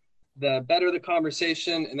it, the better the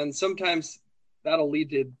conversation. And then sometimes that'll lead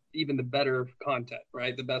to even the better content,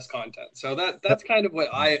 right? The best content. So that's kind of what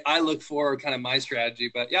I look for, kind of my strategy.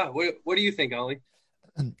 But yeah, what do you think, Ollie?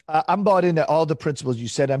 I'm bought into all the principles you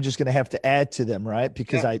said. I'm just going to have to add to them, right?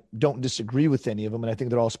 Because I don't disagree with any of them, and I think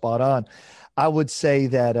they're all spot on. I would say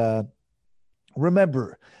that,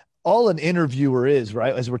 remember, all an interviewer is,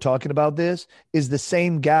 right, as we're talking about this, is the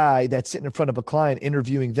same guy that's sitting in front of a client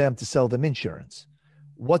interviewing them to sell them insurance.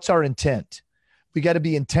 What's our intent? We got to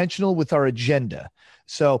be intentional with our agenda.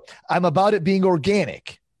 So I'm about it being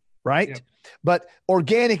organic, right? Yeah. But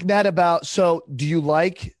organic, not about, so do you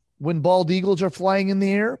like when bald eagles are flying in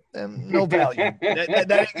the air, no value.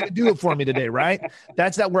 that ain't going to do it for me today, right?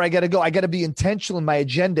 That's not where I got to go. I got to be intentional in my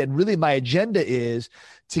agenda. And really my agenda is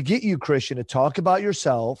to get you, Christian, to talk about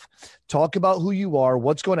yourself, talk about who you are,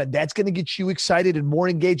 what's going on. That's going to get you excited and more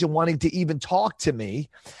engaged and wanting to even talk to me.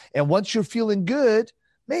 And once you're feeling good,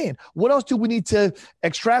 man, what else do we need to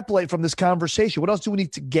extrapolate from this conversation? What else do we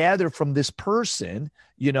need to gather from this person,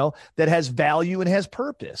 that has value and has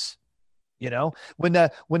purpose? When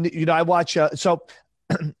I watch, so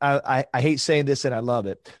I hate saying this and I love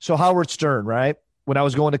it. So Howard Stern, right? When I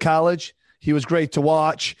was going to college, he was great to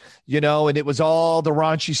watch, and it was all the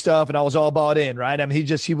raunchy stuff and I was all bought in, right? I mean,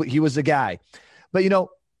 he was the guy. But,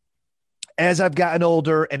 as I've gotten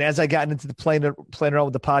older and as I gotten into the playing around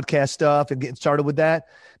with the podcast stuff and getting started with that,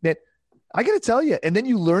 man, I got to tell you, and then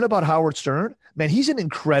you learn about Howard Stern, man, he's an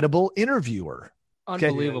incredible interviewer.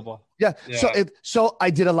 Unbelievable. Yeah. So I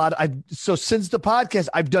did a lot. So since the podcast,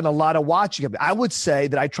 I've done a lot of watching of it. I would say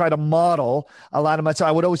that I try to model a lot of myself.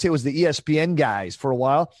 I would always say it was the ESPN guys for a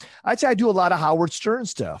while. I'd say I do a lot of Howard Stern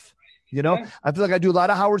stuff. I feel like I do a lot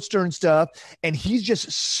of Howard Stern stuff, and he's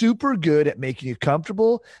just super good at making you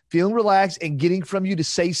comfortable, feeling relaxed, and getting from you to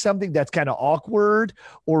say something that's kind of awkward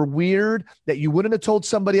or weird that you wouldn't have told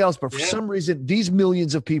somebody else. But for some reason, these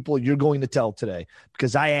millions of people you're going to tell today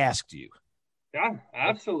because I asked you. Yeah,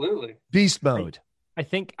 absolutely. Beast mode. I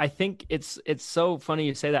think it's so funny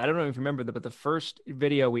you say that. I don't know if you remember that, but the first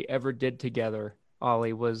video we ever did together,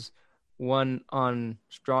 Ollie, was one on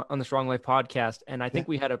the Strong Life podcast, and I think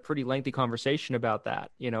we had a pretty lengthy conversation about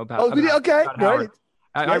that. About right.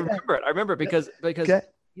 I remember it. I remember it because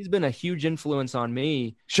he's been a huge influence on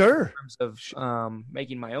me. Sure. In terms of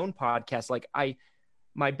making my own podcast. Like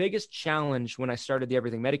my biggest challenge when I started the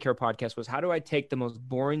Everything Medicare podcast was how do I take the most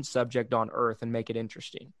boring subject on earth and make it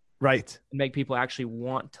interesting? Right. And make people actually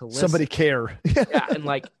want to listen. Somebody care. Yeah.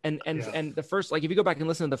 And the first, if you go back and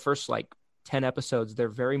listen to the first 10 episodes, they're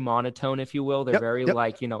very monotone, if you will. They're very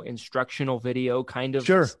instructional video kind of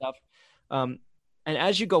stuff. And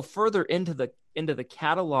as you go further into the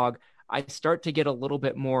catalog, I start to get a little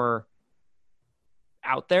bit more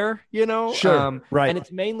out there, Sure. Right. And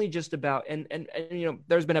it's mainly just about, and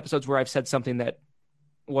there's been episodes where I've said something that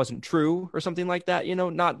wasn't true or something like that,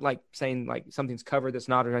 not like saying like something's covered that's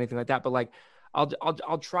not or anything like that, but like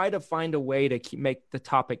I'll try to find a way to make the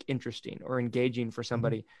topic interesting or engaging for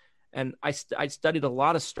somebody. Mm-hmm. And I studied a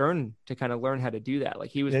lot of Stern to kind of learn how to do that. Like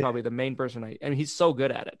he was probably the main person. He's so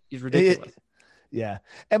good at it. He's ridiculous. Yeah.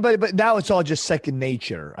 And, but now it's all just second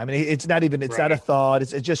nature. I mean, it's not a thought.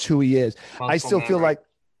 It's just who he is. I still feel like,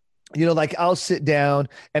 like I'll sit down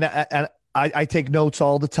and I take notes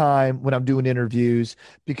all the time when I'm doing interviews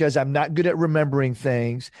because I'm not good at remembering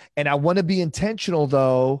things. And I want to be intentional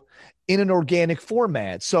though, in an organic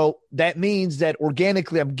format. So that means that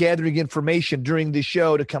organically I'm gathering information during the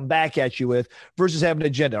show to come back at you with versus having an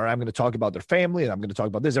agenda. All right, I'm going to talk about their family and I'm going to talk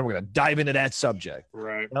about this and we're going to dive into that subject.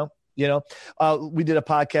 Right. We did a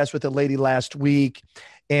podcast with a lady last week,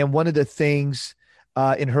 and one of the things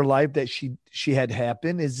in her life that she had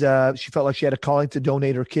happen is she felt like she had a calling to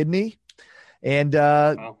donate her kidney. And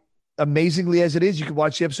amazingly as it is, you can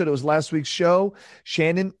watch the episode. It was last week's show.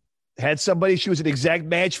 Shannon had somebody she was an exact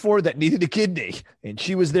match for that needed a kidney, and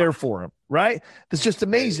she was there for him, right? That's just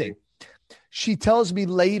amazing. She tells me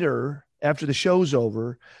later, after the show's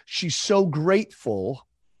over, she's so grateful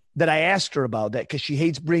that I asked her about that because she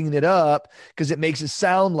hates bringing it up because it makes it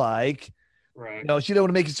sound like, she don't want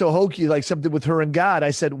to make it so hokey, like something with her and God.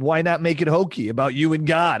 I said, why not make it hokey about you and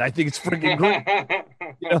God? I think it's freaking great.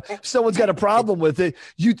 If someone's got a problem with it,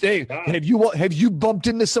 have you bumped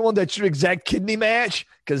into someone that's your exact kidney match?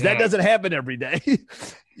 Because that doesn't happen every day.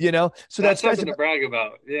 So that's something to brag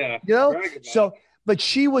about. Yeah. But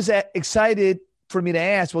she was excited for me to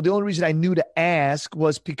ask. Well, the only reason I knew to ask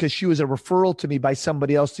was because she was a referral to me by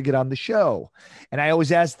somebody else to get on the show. And I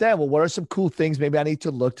always ask them, well, what are some cool things maybe I need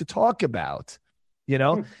to look to talk about?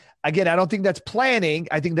 Again, I don't think that's planning.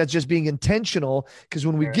 I think that's just being intentional because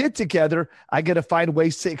when we get together, I got to find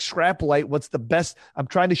ways to extrapolate what's the best. I'm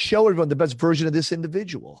trying to show everyone the best version of this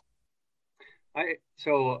individual.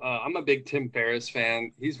 I'm a big Tim Ferriss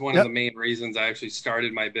fan. He's one of the main reasons I actually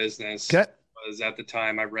started my business. Okay. Was at the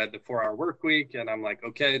time I read the 4-Hour Workweek, and I'm like,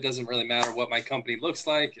 okay, it doesn't really matter what my company looks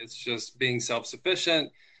like. It's just being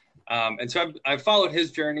self-sufficient. And so I followed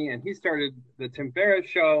his journey, and he started the Tim Ferriss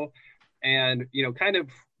show, and kind of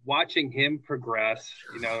watching him progress.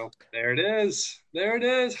 There it is.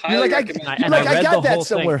 I got that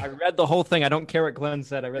somewhere. I read the whole thing. I don't care what Glenn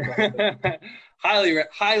said. I read the whole thing.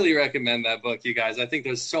 highly recommend that book, you guys. I think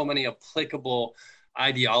there's so many applicable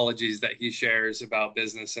ideologies that he shares about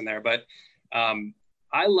business in there, but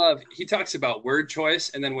he talks about word choice.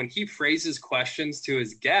 And then when he phrases questions to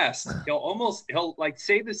his guests, he'll like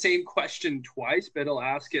say the same question twice, but he'll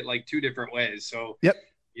ask it like two different ways. So, yep.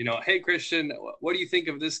 Hey, Christian, what do you think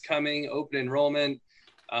of this coming open enrollment?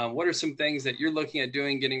 What are some things that you're looking at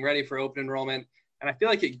doing, getting ready for open enrollment? And I feel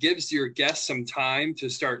like it gives your guests some time to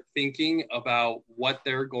start thinking about what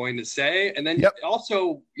they're going to say. And then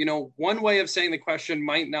also, one way of saying the question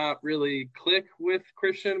might not really click with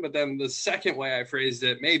Christian, but then the second way I phrased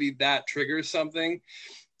it, maybe that triggers something.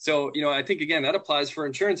 So, I think, again, that applies for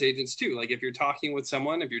insurance agents too. Like if you're talking with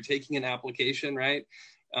someone, if you're taking an application, right?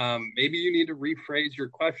 Maybe you need to rephrase your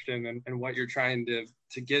question and what you're trying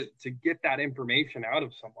to get that information out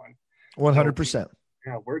of someone. 100%.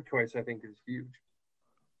 So, word choice, I think, is huge.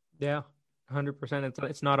 Yeah, 100%.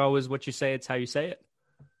 It's not always what you say, it's how you say it.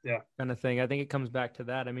 Yeah. Kind of thing. I think it comes back to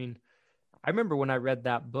that. I mean, I remember when I read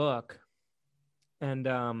that book and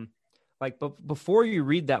before you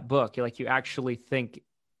read that book, you actually think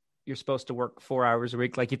you're supposed to work 4 hours a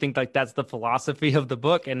week. Like you think like that's the philosophy of the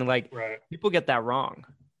book. And like people get that wrong.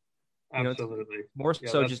 Absolutely. More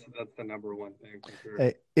so that's the number one thing for sure.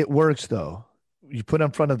 Hey, it works though. You put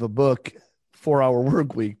in front of a book 4-hour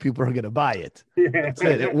work week, people are going to buy it. That's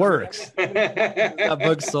it. It works. That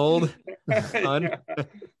book sold.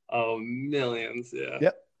 Oh, millions.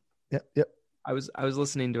 Yeah. Yep. I was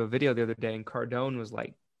listening to a video the other day and Cardone was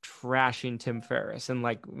like trashing Tim Ferriss and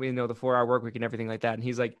like, the 4-hour work week and everything like that. And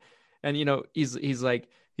he's like, he's like,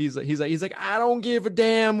 I don't give a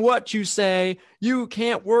damn what you say. You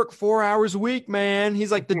can't work 4 hours a week, man.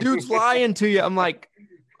 He's like, the dude's lying to you. I'm like,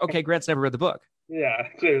 okay, Grant's never read the book. Yeah,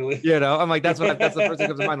 clearly. I'm like, that's the first thing that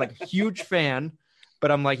comes to mind. Like, huge fan,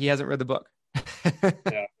 but I'm like, he hasn't read the book.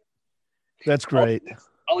 Yeah, that's great.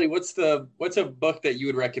 Ollie, what's a book that you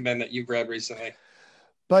would recommend that you've read recently?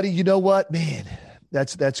 Buddy, you know what, man?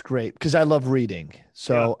 That's great because I love reading.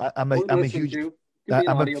 So I'm a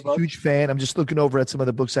huge fan. I'm just looking over at some of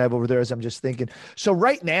the books I have over there as I'm just thinking. So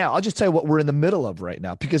right now, I'll just tell you what we're in the middle of right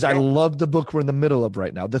now because I love the book we're in the middle of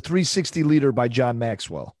right now, The 360 Leader by John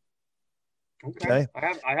Maxwell. Okay.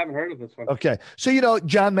 I haven't heard of this one. Okay. So,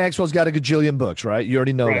 John Maxwell's got a gajillion books, right? You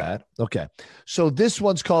already know that. Okay. So this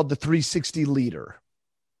one's called The 360 Leader.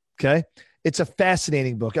 Okay. It's a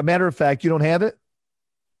fascinating book. A matter of fact, you don't have it?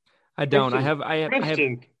 I don't.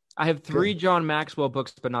 I have 3 John Maxwell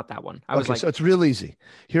books, but not that one. So it's real easy.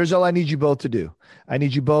 Here's all I need you both to do. I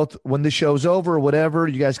need you both, when the show's over or whatever,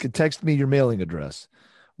 you guys can text me your mailing address.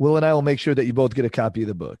 Will and I will make sure that you both get a copy of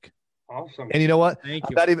the book. Awesome. And you know what? Thank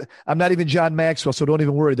you. I'm not even John Maxwell, so don't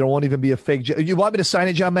even worry. There won't even be a fake. You want me to sign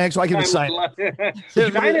it, John Maxwell? I can sign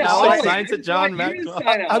it. Alex signs it, John Maxwell.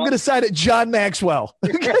 I'm going to sign it, John Maxwell.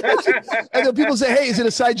 And then people say, "Hey, is it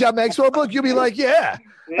a signed John Maxwell book?" You'll be like, "Yeah."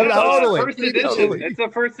 First edition. It's a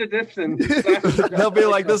first edition. They'll be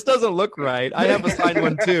like, "This doesn't look right. I have a signed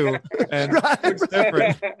one too, and it's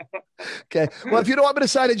different." Okay. Well, if you don't want me to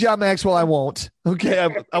sign it, John Maxwell, I won't. Okay.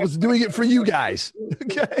 I was doing it for you guys.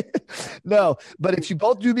 Okay. No, but if you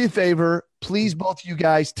both do me a favor, please, both you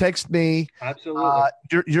guys text me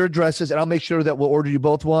your addresses, and I'll make sure that we'll order you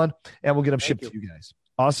both one, and we'll get them shipped to you guys.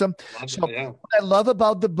 Awesome. What I love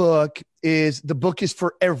about the book is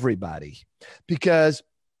for everybody because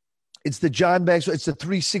it's the John Maxwell, it's the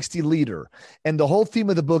 360 Leader. And the whole theme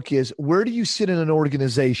of the book is, where do you sit in an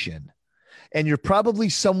organization? And you're probably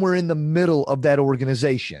somewhere in the middle of that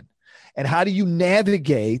organization. And how do you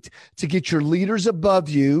navigate to get your leaders above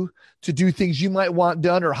you to do things you might want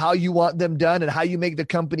done or how you want them done and how you make the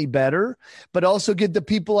company better, but also get the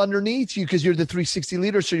people underneath you because you're the 360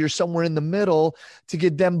 leader. So you're somewhere in the middle to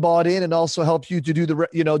get them bought in and also help you to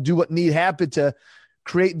do what need happen to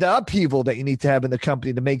create the upheaval that you need to have in the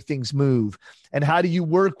company to make things move. And how do you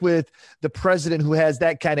work with the president who has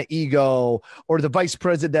that kind of ego or the vice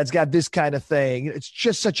president that's got this kind of thing? It's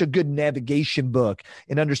just such a good navigation book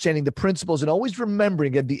in understanding the principles and always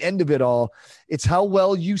remembering at the end of it all, it's how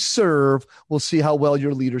well you serve. We'll see how well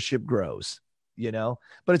your leadership grows. But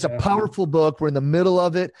it's a powerful book. We're in the middle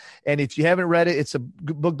of it. And if you haven't read it, it's a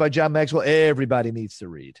book by John Maxwell. Everybody needs to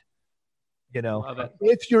read,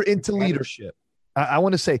 if you're into leadership. I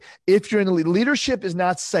want to say, if you're in the leadership is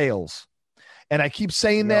not sales. And I keep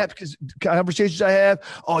saying that because conversations I have,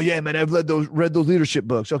 oh yeah, man, I've read those leadership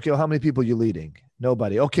books. Okay. Well, how many people are you leading?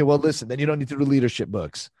 Nobody. Okay. Well, listen, then you don't need to read leadership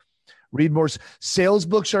books. Read more. Sales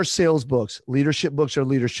books are sales books. Leadership books are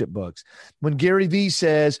leadership books. When Gary Vee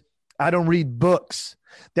says, I don't read books,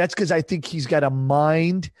 that's because I think he's got a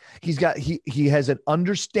mind. He has an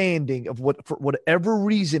understanding of for whatever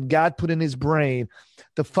reason God put in his brain,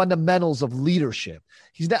 the fundamentals of leadership.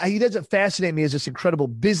 He doesn't fascinate me as this incredible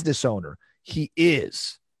business owner. He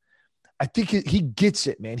is. I think he gets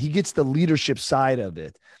it, man. He gets the leadership side of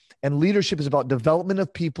it. And leadership is about development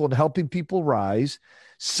of people and helping people rise.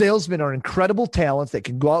 Salesmen are incredible talents that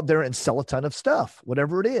can go out there and sell a ton of stuff,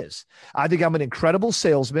 whatever it is. I think I'm an incredible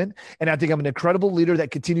salesman, and I think I'm an incredible leader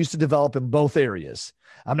that continues to develop in both areas.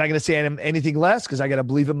 I'm not going to say I'm anything less because I got to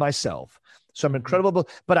believe in myself. So I'm incredible,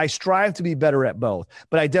 but I strive to be better at both.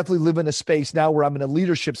 But I definitely live in a space now where I'm in a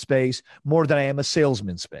leadership space more than I am a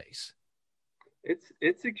salesman space.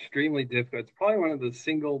 It's extremely difficult. It's probably one of the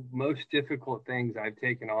single most difficult things I've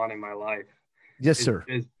taken on in my life. Yes, sir.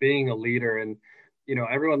 Is being a leader. And,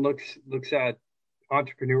 everyone looks at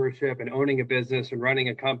entrepreneurship and owning a business and running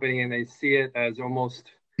a company, and they see it as almost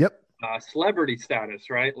celebrity status,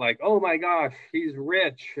 right? Like, oh my gosh, he's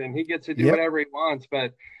rich and he gets to do whatever he wants.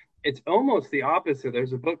 But it's almost the opposite.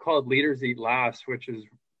 There's a book called Leaders Eat Last, which is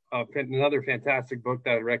another fantastic book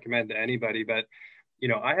that I recommend to anybody. But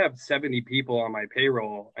I have 70 people on my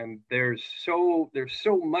payroll, and there's so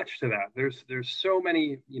much to that. There's so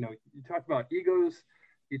many, you talk about egos,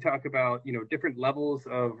 you talk about, different levels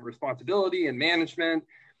of responsibility and management.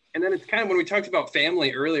 And then it's kind of, when we talked about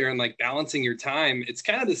family earlier and like balancing your time, it's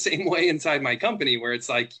kind of the same way inside my company, where it's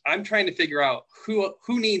like, I'm trying to figure out who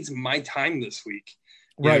needs my time this week.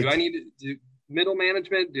 Right. Do I need to do middle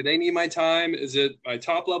management? Do they need my time? Is it my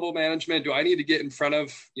top level management? Do I need to get in front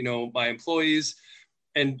of, my employees?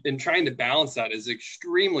 And trying to balance that is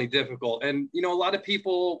extremely difficult. And, a lot of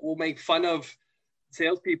people will make fun of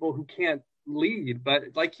salespeople who can't lead. But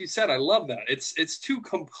like you said, I love that. It's two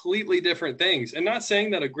completely different things. And not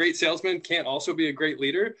saying that a great salesman can't also be a great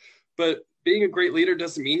leader, but being a great leader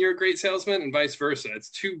doesn't mean you're a great salesman, and vice versa. It's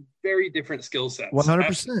two very different skill sets.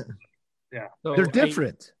 100%. Yeah. So they're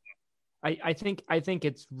different. I think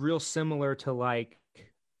it's real similar to like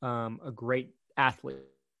a great athlete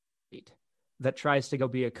that tries to go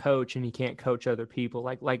be a coach and he can't coach other people,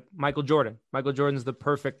 like Michael Jordan. Michael Jordan's the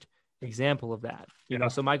perfect example of that. You know,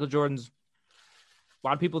 so Michael Jordan's, a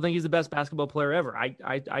lot of people think he's the best basketball player ever.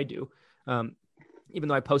 I do. Even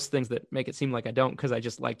though I post things that make it seem like I don't, because I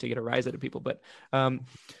just like to get a rise out of people. But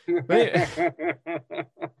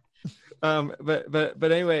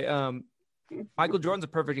anyway, Michael Jordan's a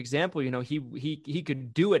perfect example. You know, he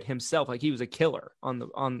could do it himself. Like, he was a killer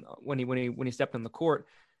when he stepped on the court.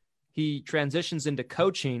 He transitions into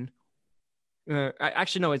coaching.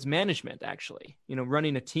 It's management, actually,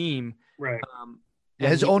 running a team. Right.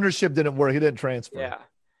 His ownership didn't work. He didn't transfer. Yeah.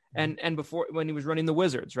 And before, when he was running the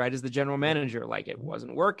Wizards, right, as the general manager, like, it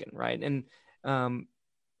wasn't working. Right. And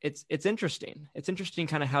it's interesting. It's interesting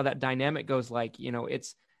kind of how that dynamic goes. Like,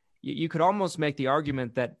 you could almost make the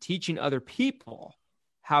argument that teaching other people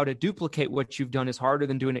how to duplicate what you've done is harder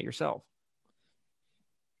than doing it yourself.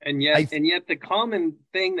 And yet the common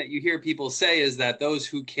thing that you hear people say is that those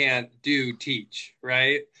who can't teach,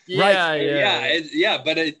 right? Yeah.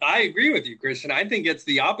 But I agree with you, Christian. I think it's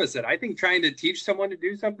the opposite. I think trying to teach someone to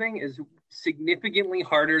do something is significantly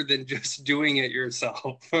harder than just doing it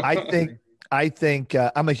yourself. I think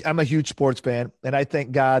I'm a huge sports fan, and I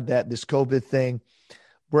thank God that this COVID thing,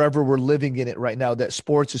 wherever we're living in it right now, that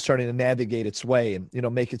sports is starting to navigate its way and,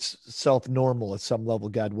 make itself normal at some level,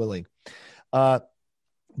 God willing.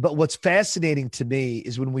 But what's fascinating to me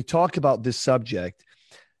is when we talk about this subject,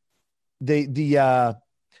 the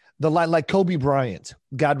line, like Kobe Bryant,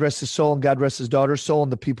 God rest his soul and God rest his daughter's soul,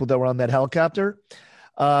 and the people that were on that helicopter.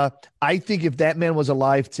 I think if that man was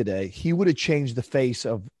alive today, he would have changed the face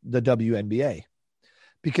of the WNBA,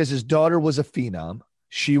 because his daughter was a phenom.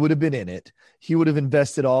 She would have been in it. He would have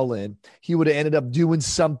invested all in. He would have ended up doing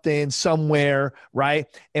something somewhere, right,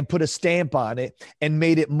 and put a stamp on it and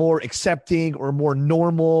made it more accepting or more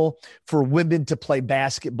normal for women to play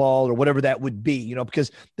basketball or whatever that would be,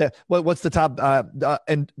 because what's the top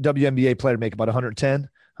WNBA player make, about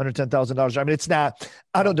 $110,000? I mean, it's not,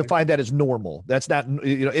 I don't define that as normal. That's not,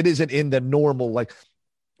 it isn't in the normal, like,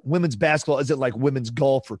 women's basketball isn't like women's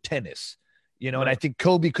golf or tennis. And I think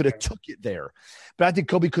Kobe could have took it there, but I think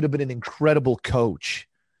Kobe could have been an incredible coach,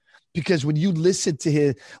 because when you listen to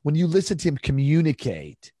him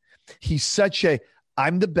communicate, he's such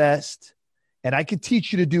I'm the best and I can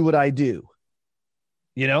teach you to do what I do,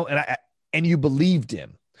 and you believed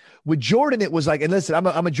him. With Jordan, it was like, and listen,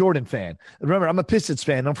 I'm a Jordan fan. Remember, I'm a Pistons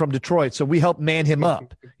fan. I'm from Detroit. So we helped man him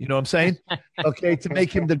up. You know what I'm saying? Okay. To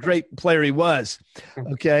make him the great player he was.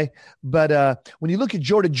 Okay. But when you look at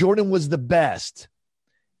Jordan was the best,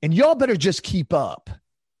 and y'all better just keep up,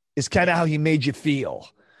 is kind of how he made you feel.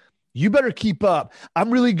 You better keep up.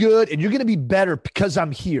 I'm really good, and you're going to be better because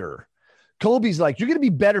I'm here. Kobe's like, you're going to be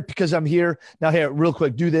better because I'm here. Now, here, real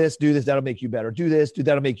quick, do this. That'll make you better. Do this,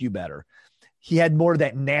 that'll make you better. he had more of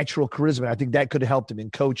that natural charisma. I think that could have helped him in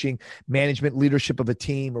coaching, management, leadership of a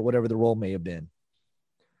team, or whatever the role may have been.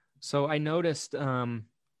 So I noticed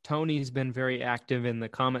Tony's been very active in the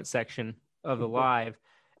comment section of the live,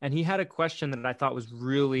 and he had a question that I thought was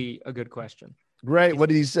really a good question. Great. What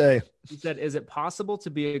did he say? He said, is it possible to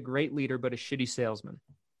be a great leader but a shitty salesman?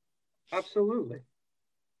 Absolutely.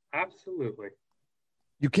 Absolutely.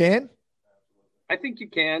 You can? I think you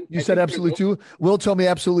can. You said absolutely too? Will told me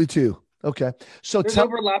absolutely too. Okay. So there's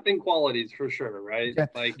overlapping qualities for sure, right? Okay.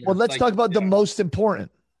 Like, well, let's talk about the most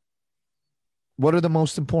important. What are the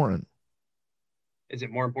most important? Is it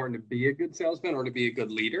more important to be a good salesman or to be a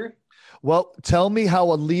good leader? Well, tell me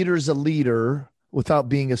how a leader's a leader without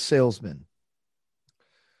being a salesman.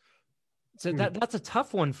 So that's a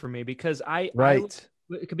tough one for me because I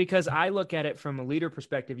look at it from a leader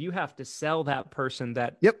perspective. You have to sell that person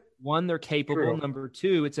that one, they're capable. True. Number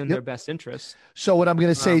two, it's in their best interest. So what I'm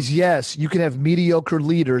going to say is yes, you can have mediocre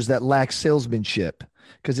leaders that lack salesmanship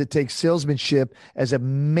because it takes salesmanship as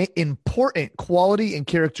an important quality and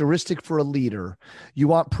characteristic for a leader. You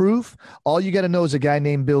want proof? All you got to know is a guy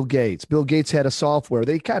named Bill Gates. Bill Gates had a software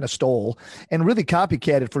they kind of stole and really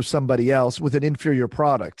copycatted for somebody else with an inferior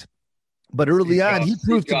product. But early on, he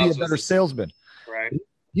proved to be a better salesman. Right.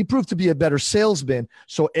 He proved to be a better salesman.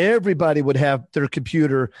 So everybody would have their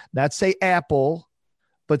computer, not say Apple,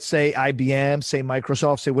 but say IBM, say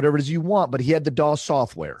Microsoft, say whatever it is you want. But he had the DOS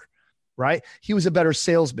software, right? He was a better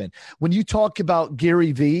salesman. When you talk about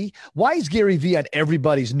Gary Vee, why is Gary Vee on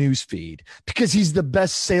everybody's news feed? Because he's the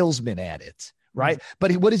best salesman at it. Right.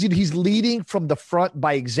 But what is he? He's leading from the front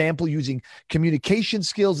by example, using communication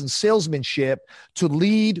skills and salesmanship to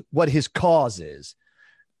lead what his cause is.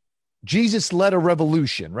 Jesus led a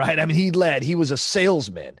revolution, right? I mean, he was a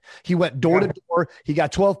salesman. He went door to door. He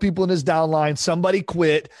got 12 people in his downline. Somebody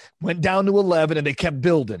quit, went down to 11, and they kept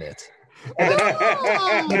building it. And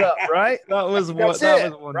then, right? That was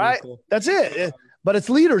wonderful. Right? That's it. But it's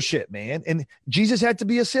leadership, man. And Jesus had to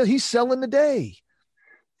be a sales. He's selling the day.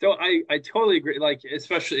 So I totally agree. Like,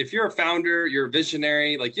 especially if you're a founder, you're a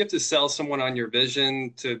visionary, like you have to sell someone on your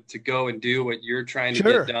vision to go and do what you're trying to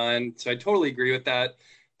get done. So I totally agree with that.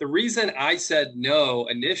 The reason I said no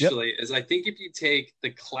initially is I think if you take the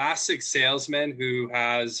classic salesman who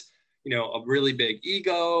has, a really big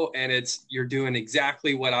ego and you're doing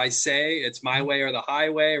exactly what I say, it's my way or the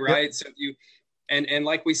highway, right? Yep. So And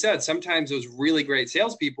like we said, sometimes those really great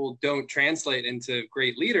salespeople don't translate into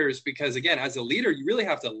great leaders because, again, as a leader, you really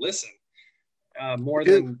have to listen more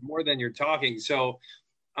than you're talking. So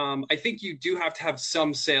I think you do have to have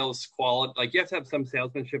some sales quality. Like you have to have some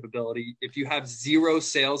salesmanship ability. If you have zero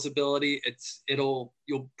sales ability,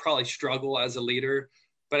 you'll probably struggle as a leader.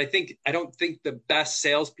 But I don't think the best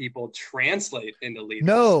salespeople translate into leaders.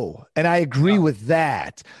 No, and I agree with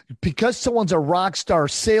that. Because someone's a rock star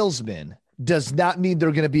salesman does not mean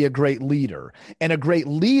they're going to be a great leader. And a great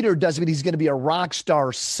leader doesn't mean he's going to be a rock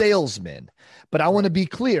star salesman. But I want to be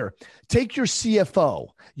clear. Take your CFO.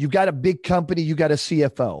 You've got a big company. You got a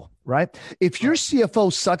CFO, right? If your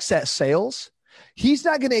CFO sucks at sales, he's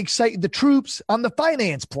not going to excite the troops on the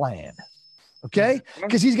finance plan. Okay.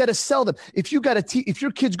 Because he's got to sell them. If your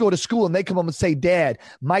kids go to school and they come home and say, Dad,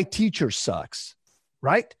 my teacher sucks,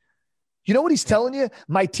 right? You know what he's telling you?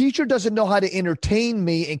 My teacher doesn't know how to entertain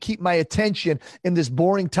me and keep my attention in this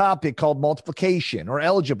boring topic called multiplication or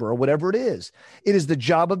algebra or whatever it is. It is the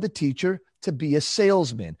job of the teacher to be a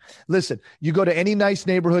salesman. Listen, you go to any nice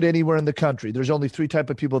neighborhood anywhere in the country, there's only three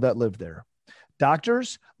types of people that live there: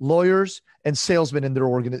 doctors, lawyers, and salesmen in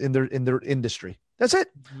their industry. That's it.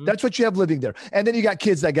 Mm-hmm. That's what you have living there. And then you got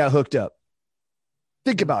kids that got hooked up.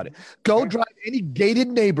 Think about it. Go drive any gated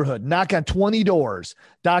neighborhood, knock on 20 doors.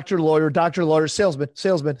 Doctor, lawyer, salesman,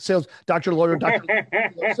 doctor, lawyer,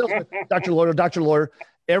 salesman, doctor, lawyer,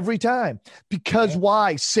 every time. Because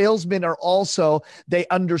why? Salesmen are also, they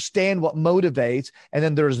understand what motivates. And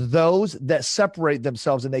then there's those that separate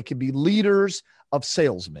themselves and they can be leaders of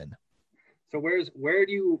salesmen. So where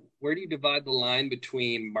do you divide the line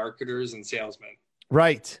between marketers and salesmen?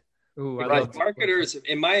 Right. Ooh, marketers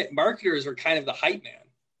are kind of the hype man,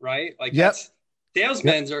 right? Like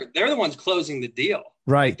salesmen they're the ones closing the deal.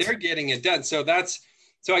 Right. Like they're getting it done. So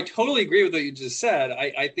I totally agree with what you just said.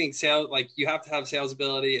 I think sales, like you have to have sales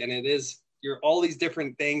ability, and all these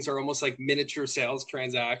different things are almost like miniature sales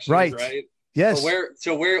transactions, right? Yes.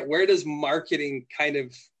 So where does marketing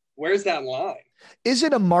where's that line?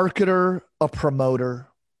 Isn't a marketer a promoter?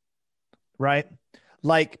 Right?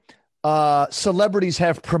 Like celebrities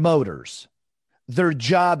have promoters. Their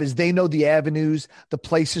job is they know the avenues, the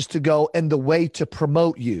places to go, and the way to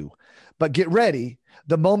promote you. But get ready.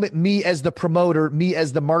 The moment me as the promoter, me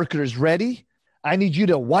as the marketer is ready, I need you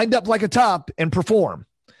to wind up like a top and perform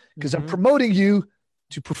because I'm promoting you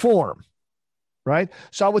to perform. Right.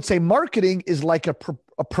 So I would say marketing is like a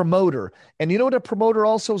promoter. And you know what a promoter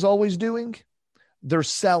also is always doing? They're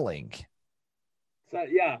selling. So,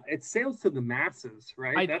 yeah, it's sales to the masses,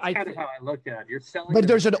 right? That's kind of how I look at it. You're selling. But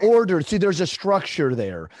there's an order. See, there's a structure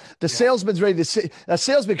there. The salesman's ready to say, a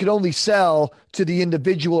salesman can only sell to the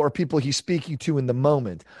individual or people he's speaking to in the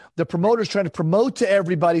moment. The promoter's trying to promote to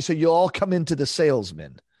everybody so you all come into the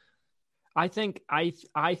salesman. I think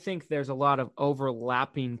there's a lot of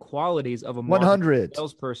overlapping qualities of a 100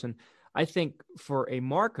 salesperson. I think for a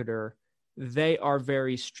marketer, they are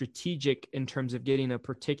very strategic in terms of getting a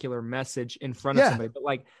particular message in front of somebody. But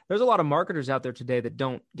like, there's a lot of marketers out there today that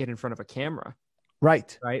don't get in front of a camera.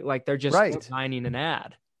 Right. Like they're just designing an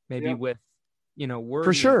ad, maybe with, words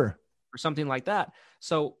for sure or something like that.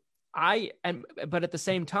 So but at the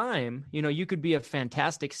same time, you could be a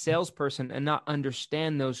fantastic salesperson and not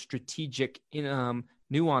understand those strategic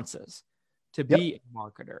nuances to be a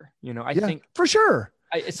marketer. I think for sure.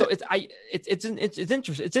 It's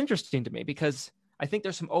interesting to me because I think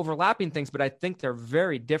there's some overlapping things, but I think they're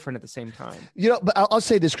very different at the same time. But I'll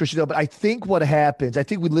say this, Christian, but I think what happens, I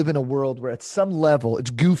think we live in a world where at some level, it's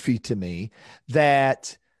goofy to me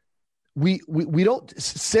that we don't,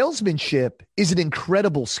 salesmanship is an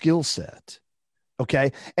incredible skill set.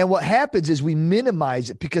 Okay. And what happens is we minimize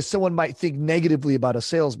it because someone might think negatively about a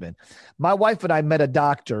salesman. My wife and I met a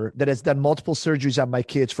doctor that has done multiple surgeries on my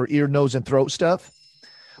kids for ear, nose, and throat stuff.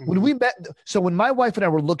 When we met, so when my wife and I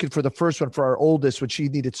were looking for the first one for our oldest, when she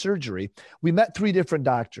needed surgery, we met 3 different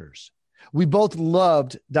doctors. We both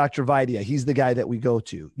loved Dr. Vidya. He's the guy that we go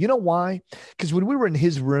to. You know why? Because when we were in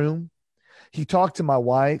his room, he talked to my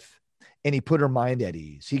wife and he put her mind at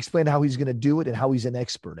ease. He explained how he's going to do it and how he's an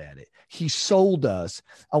expert at it. He sold us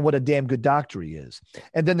on what a damn good doctor he is.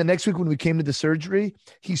 And then the next week when we came to the surgery,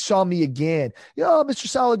 he saw me again. Mr.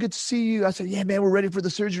 Sala, good to see you. I said, yeah, man, we're ready for the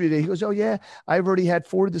surgery today. He goes, oh yeah, I've already had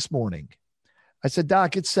 4 this morning. I said,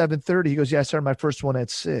 Doc, it's 7:30. He goes, yeah, I started my first one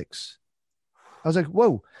at 6. I was like,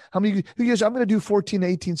 whoa, how many? He goes, I'm going to do 14 to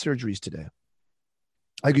 18 surgeries today.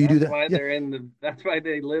 I go, you do that? Why that's why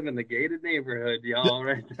they live in the gated neighborhood, y'all,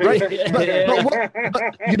 right? Right. But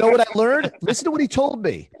you know what I learned? Listen to what he told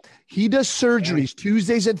me. He does surgeries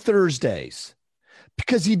Tuesdays and Thursdays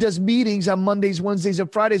because he does meetings on Mondays, Wednesdays,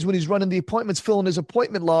 and Fridays when he's running the appointments, filling his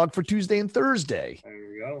appointment log for Tuesday and Thursday. There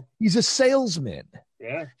you go. He's a salesman.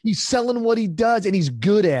 Yeah. He's selling what he does and he's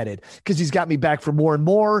good at it because he's got me back for more and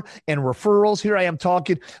more and referrals. Here I am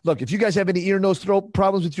talking. Look, if you guys have any ear, nose, throat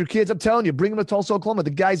problems with your kids, I'm telling you, bring them to Tulsa, Oklahoma. The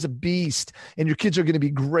guy's a beast and your kids are going to be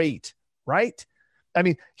great. Right. I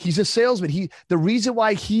mean, he's a salesman. The reason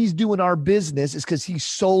why he's doing our business is because he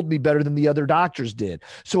sold me better than the other doctors did.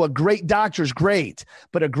 So a great doctor is great,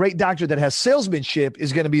 but a great doctor that has salesmanship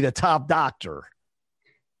is going to be the top doctor.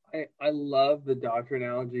 I love the doctor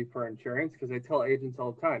analogy for insurance because I tell agents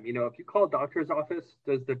all the time, if you call a doctor's office,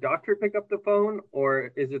 does the doctor pick up the phone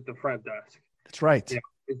or is it the front desk? That's right.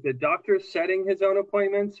 Is the doctor setting his own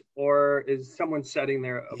appointments or is someone setting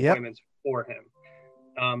their appointments for him?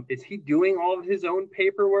 Is he doing all of his own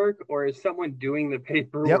paperwork or is someone doing the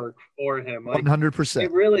paperwork for him? 100%.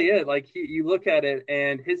 It really is. You look at it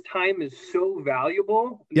and his time is so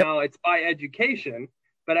valuable. Now it's by education.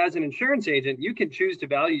 But as an insurance agent, you can choose to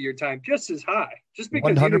value your time just as high. Just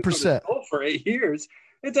because 100%. You didn't go to school for 8 years,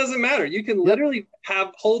 it doesn't matter. You can literally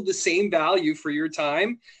hold the same value for your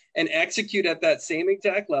time and execute at that same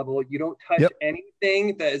exact level. You don't touch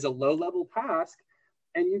anything that is a low-level task,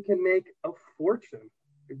 and you can make a fortune,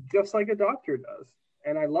 just like a doctor does.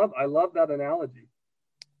 And I love that analogy.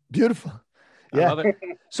 Beautiful. Yeah. I love it.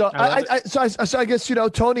 So I guess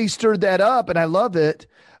Tony stirred that up, and I love it.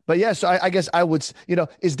 But so I guess I would,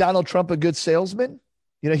 is Donald Trump a good salesman?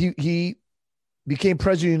 He became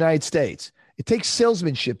president of the United States. It takes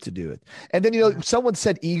salesmanship to do it. And then, someone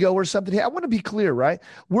said ego or something. Hey, I want to be clear, right?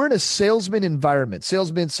 We're in a salesman environment,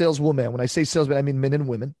 salesman, saleswoman. When I say salesman, I mean men and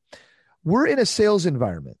women. We're in a sales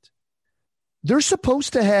environment. They're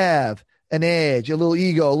supposed to have an edge, a little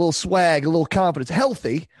ego, a little swag, a little confidence,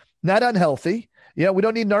 healthy, not unhealthy. We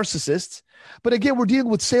don't need narcissists. But again, we're dealing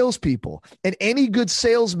with salespeople, and any good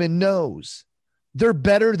salesman knows they're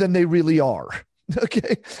better than they really are.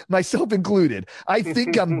 Okay. Myself included. I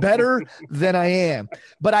think I'm better than I am,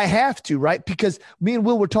 but I have to, right? Because me and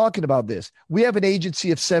Will were talking about this. We have an agency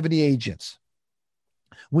of 70 agents.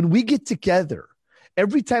 When we get together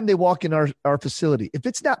every time they walk in our facility, if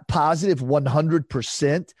it's not positive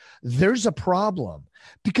 100%, there's a problem,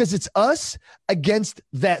 because it's us against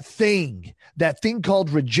that thing called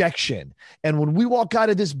rejection. And when we walk out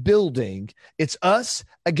of this building, it's us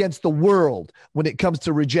against the world when it comes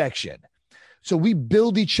to rejection. So we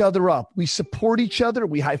build each other up. We support each other.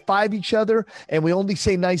 We high five each other, and we only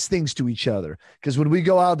say nice things to each other. Because when we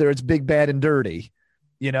go out there, it's big, bad, and dirty,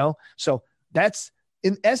 So that's,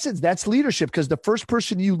 in essence, that's leadership, because the first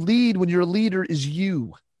person you lead when you're a leader is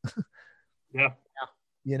you. Yeah.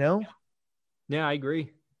 Yeah, I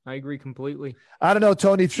agree. I agree completely. I don't know,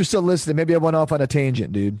 Tony, if you're still listening, maybe I went off on a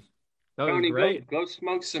tangent, dude. Tony, great. go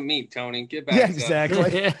smoke some meat, Tony. Get back. Yeah,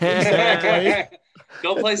 exactly. Exactly.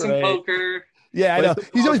 Go play some poker. Yeah, I know.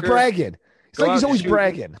 He's always bragging. It's like he's always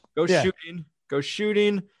bragging. Go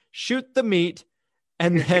shooting, shoot the meat,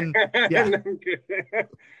 and then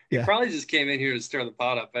He Yeah. probably just came in here to stir the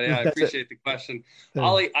pot up. But yeah, I That's appreciate the question. Yeah.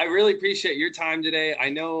 Ollie, I really appreciate your time today. I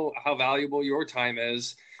know how valuable your time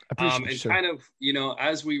is. I appreciate And it, sir. kind of,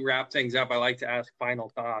 as we wrap things up, I like to ask final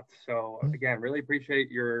thoughts. So again, really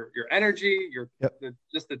appreciate your energy,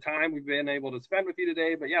 just the time we've been able to spend with you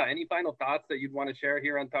today. But yeah, any final thoughts that you'd want to share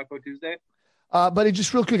here on Taco Tuesday? Buddy,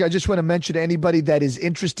 just real quick, I just want to mention to anybody that is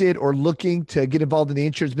interested or looking to get involved in the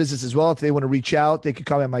insurance business as well, if they want to reach out, they can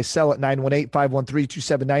call me on my cell at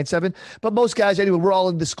 918-513-2797. But most guys, anyway, we're all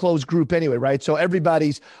in this closed group anyway, right? So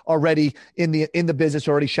everybody's already in the business,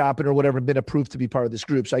 already shopping or whatever, and been approved to be part of this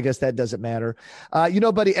group. So I guess that doesn't matter.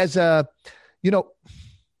 Buddy, as I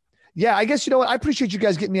guess, what? I appreciate you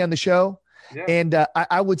guys getting me on the show. Yeah. And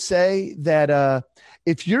I would say that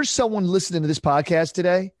if you're someone listening to this podcast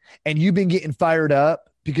today and you've been getting fired up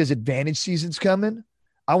because Advantage season's coming,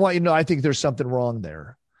 I want you to know I think there's something wrong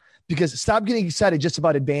there. Because stop getting excited just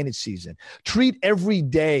about Advantage season. Treat every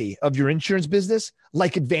day of your insurance business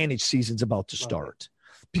like Advantage season's about to start.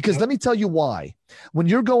 Because let me tell you why. When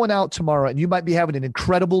you're going out tomorrow and you might be having an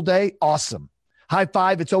incredible day, awesome. High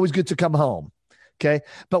five. It's always good to come home. Okay.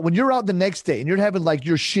 But when you're out the next day and you're having like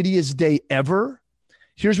your shittiest day ever,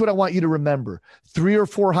 here's what I want you to remember. 3 or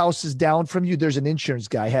 4 houses down from you, there's an insurance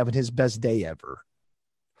guy having his best day ever.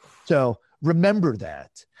 So remember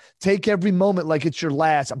that. Take every moment like it's your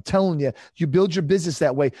last. I'm telling you, you build your business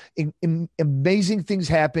that way. Amazing things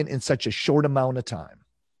happen in such a short amount of time.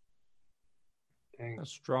 Dang,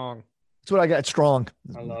 That's strong. That's what I got. Strong.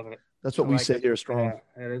 I love it. That's what I we like say it. here. Strong.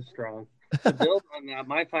 Yeah, it is strong. To build on that,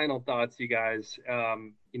 my final thoughts, you guys,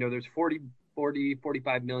 there's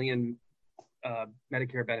 45 million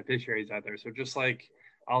Medicare beneficiaries out there. So just like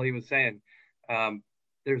Ollie was saying,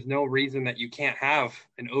 there's no reason that you can't have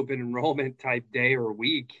an open enrollment type day or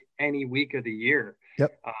week, any week of the year.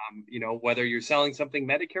 Yep. Whether you're selling something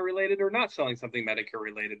Medicare related or not selling something Medicare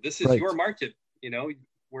related, this is Right. your market.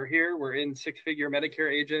 We're here, we're in 6-figure Medicare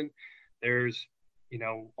agent. There's,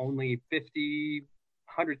 only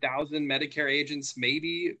 100,000 Medicare agents,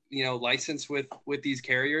 maybe, licensed with these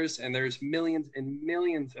carriers. And there's millions and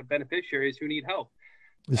millions of beneficiaries who need help.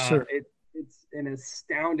 Yes, sir. It's an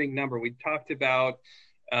astounding number. We talked about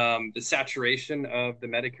the saturation of the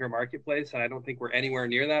Medicare marketplace. And I don't think we're anywhere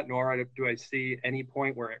near that, nor do I see any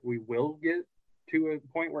point where we will get to a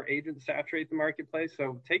point where agents saturate the marketplace.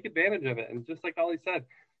 So take advantage of it. And just like Ollie said,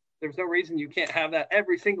 there's no reason you can't have that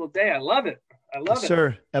every single day. I love it. Yes,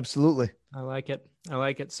 sir. Absolutely. I like it.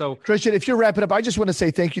 So Christian, if you're wrapping up, I just want to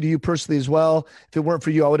say thank you to you personally as well. If it weren't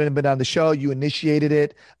for you, I wouldn't have been on the show. You initiated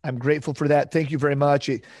it. I'm grateful for that. Thank you very much.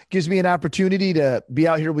 It gives me an opportunity to be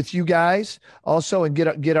out here with you guys also and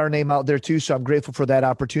get our name out there too. So I'm grateful for that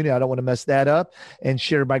opportunity. I don't want to mess that up and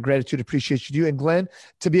share my gratitude. Appreciate you. And Glenn,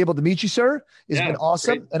 to be able to meet you, sir, has been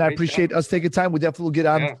awesome. And I appreciate us taking time. We definitely will get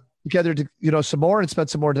on together to, some more and spend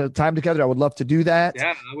some more time together. I would love to do that.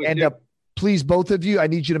 Yeah, I would and too. Please, both of you, I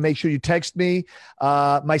need you to make sure you text me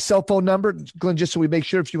my cell phone number, Glenn, just so we make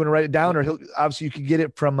sure if you want to write it down, or obviously you can get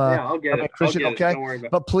it from I'll get it. Christian. I'll get Okay, it. Don't worry about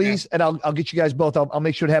it. but please, and I'll get you guys both. I'll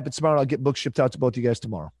make sure it happens tomorrow. I'll get books shipped out to both of you guys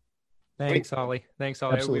tomorrow. thanks, Ollie.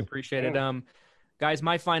 Absolutely. We appreciate it. Guys,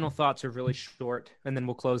 my final thoughts are really short, and then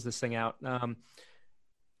we'll close this thing out.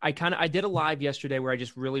 I did a live yesterday where I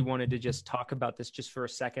just really wanted to just talk about this just for a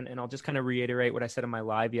second, and I'll just kind of reiterate what I said in my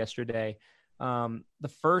live yesterday.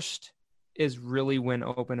 The first is really when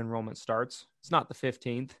open enrollment starts. It's not the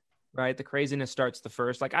 15th, right? The craziness starts the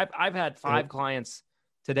first. Like I've had 5 clients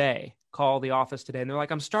today call the office today, and they're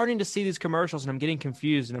like, I'm starting to see these commercials and I'm getting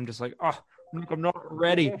confused, and I'm just like, I'm not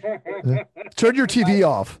ready. Turn your TV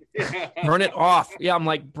off. Turn it off. Yeah, I'm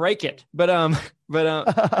like, break it. But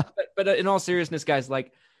in all seriousness, guys,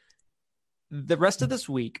 like the rest of this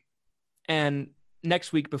week, and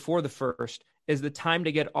next week before the 1st is the time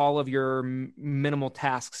to get all of your minimal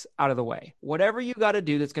tasks out of the way. Whatever you got to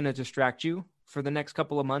do that's going to distract you for the next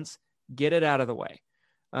couple of months, get it out of the way.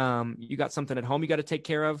 You got something at home you got to take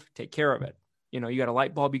care of it. You know, you got a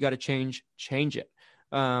light bulb you got to change it.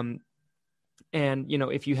 And, you know,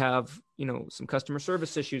 if you have, you know, some customer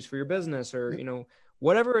service issues for your business or, you know,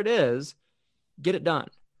 whatever it is, get it done,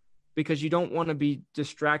 because you don't want to be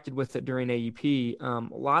distracted with it during AEP. A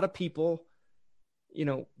lot of people, you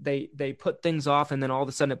know, they put things off and then all of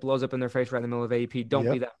a sudden it blows up in their face right in the middle of AEP. Don't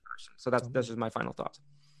be that person. So that's just my final thoughts.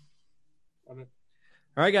 Love it.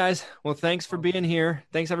 All right, guys. Well, thanks for being here.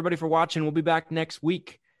 Thanks everybody for watching. We'll be back next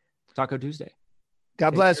week. Taco Tuesday.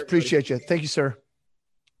 God bless. Appreciate you. Thank you, sir.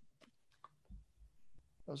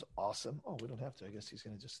 That was awesome. Oh, we don't have to. I guess he's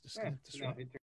going to just disconnect this.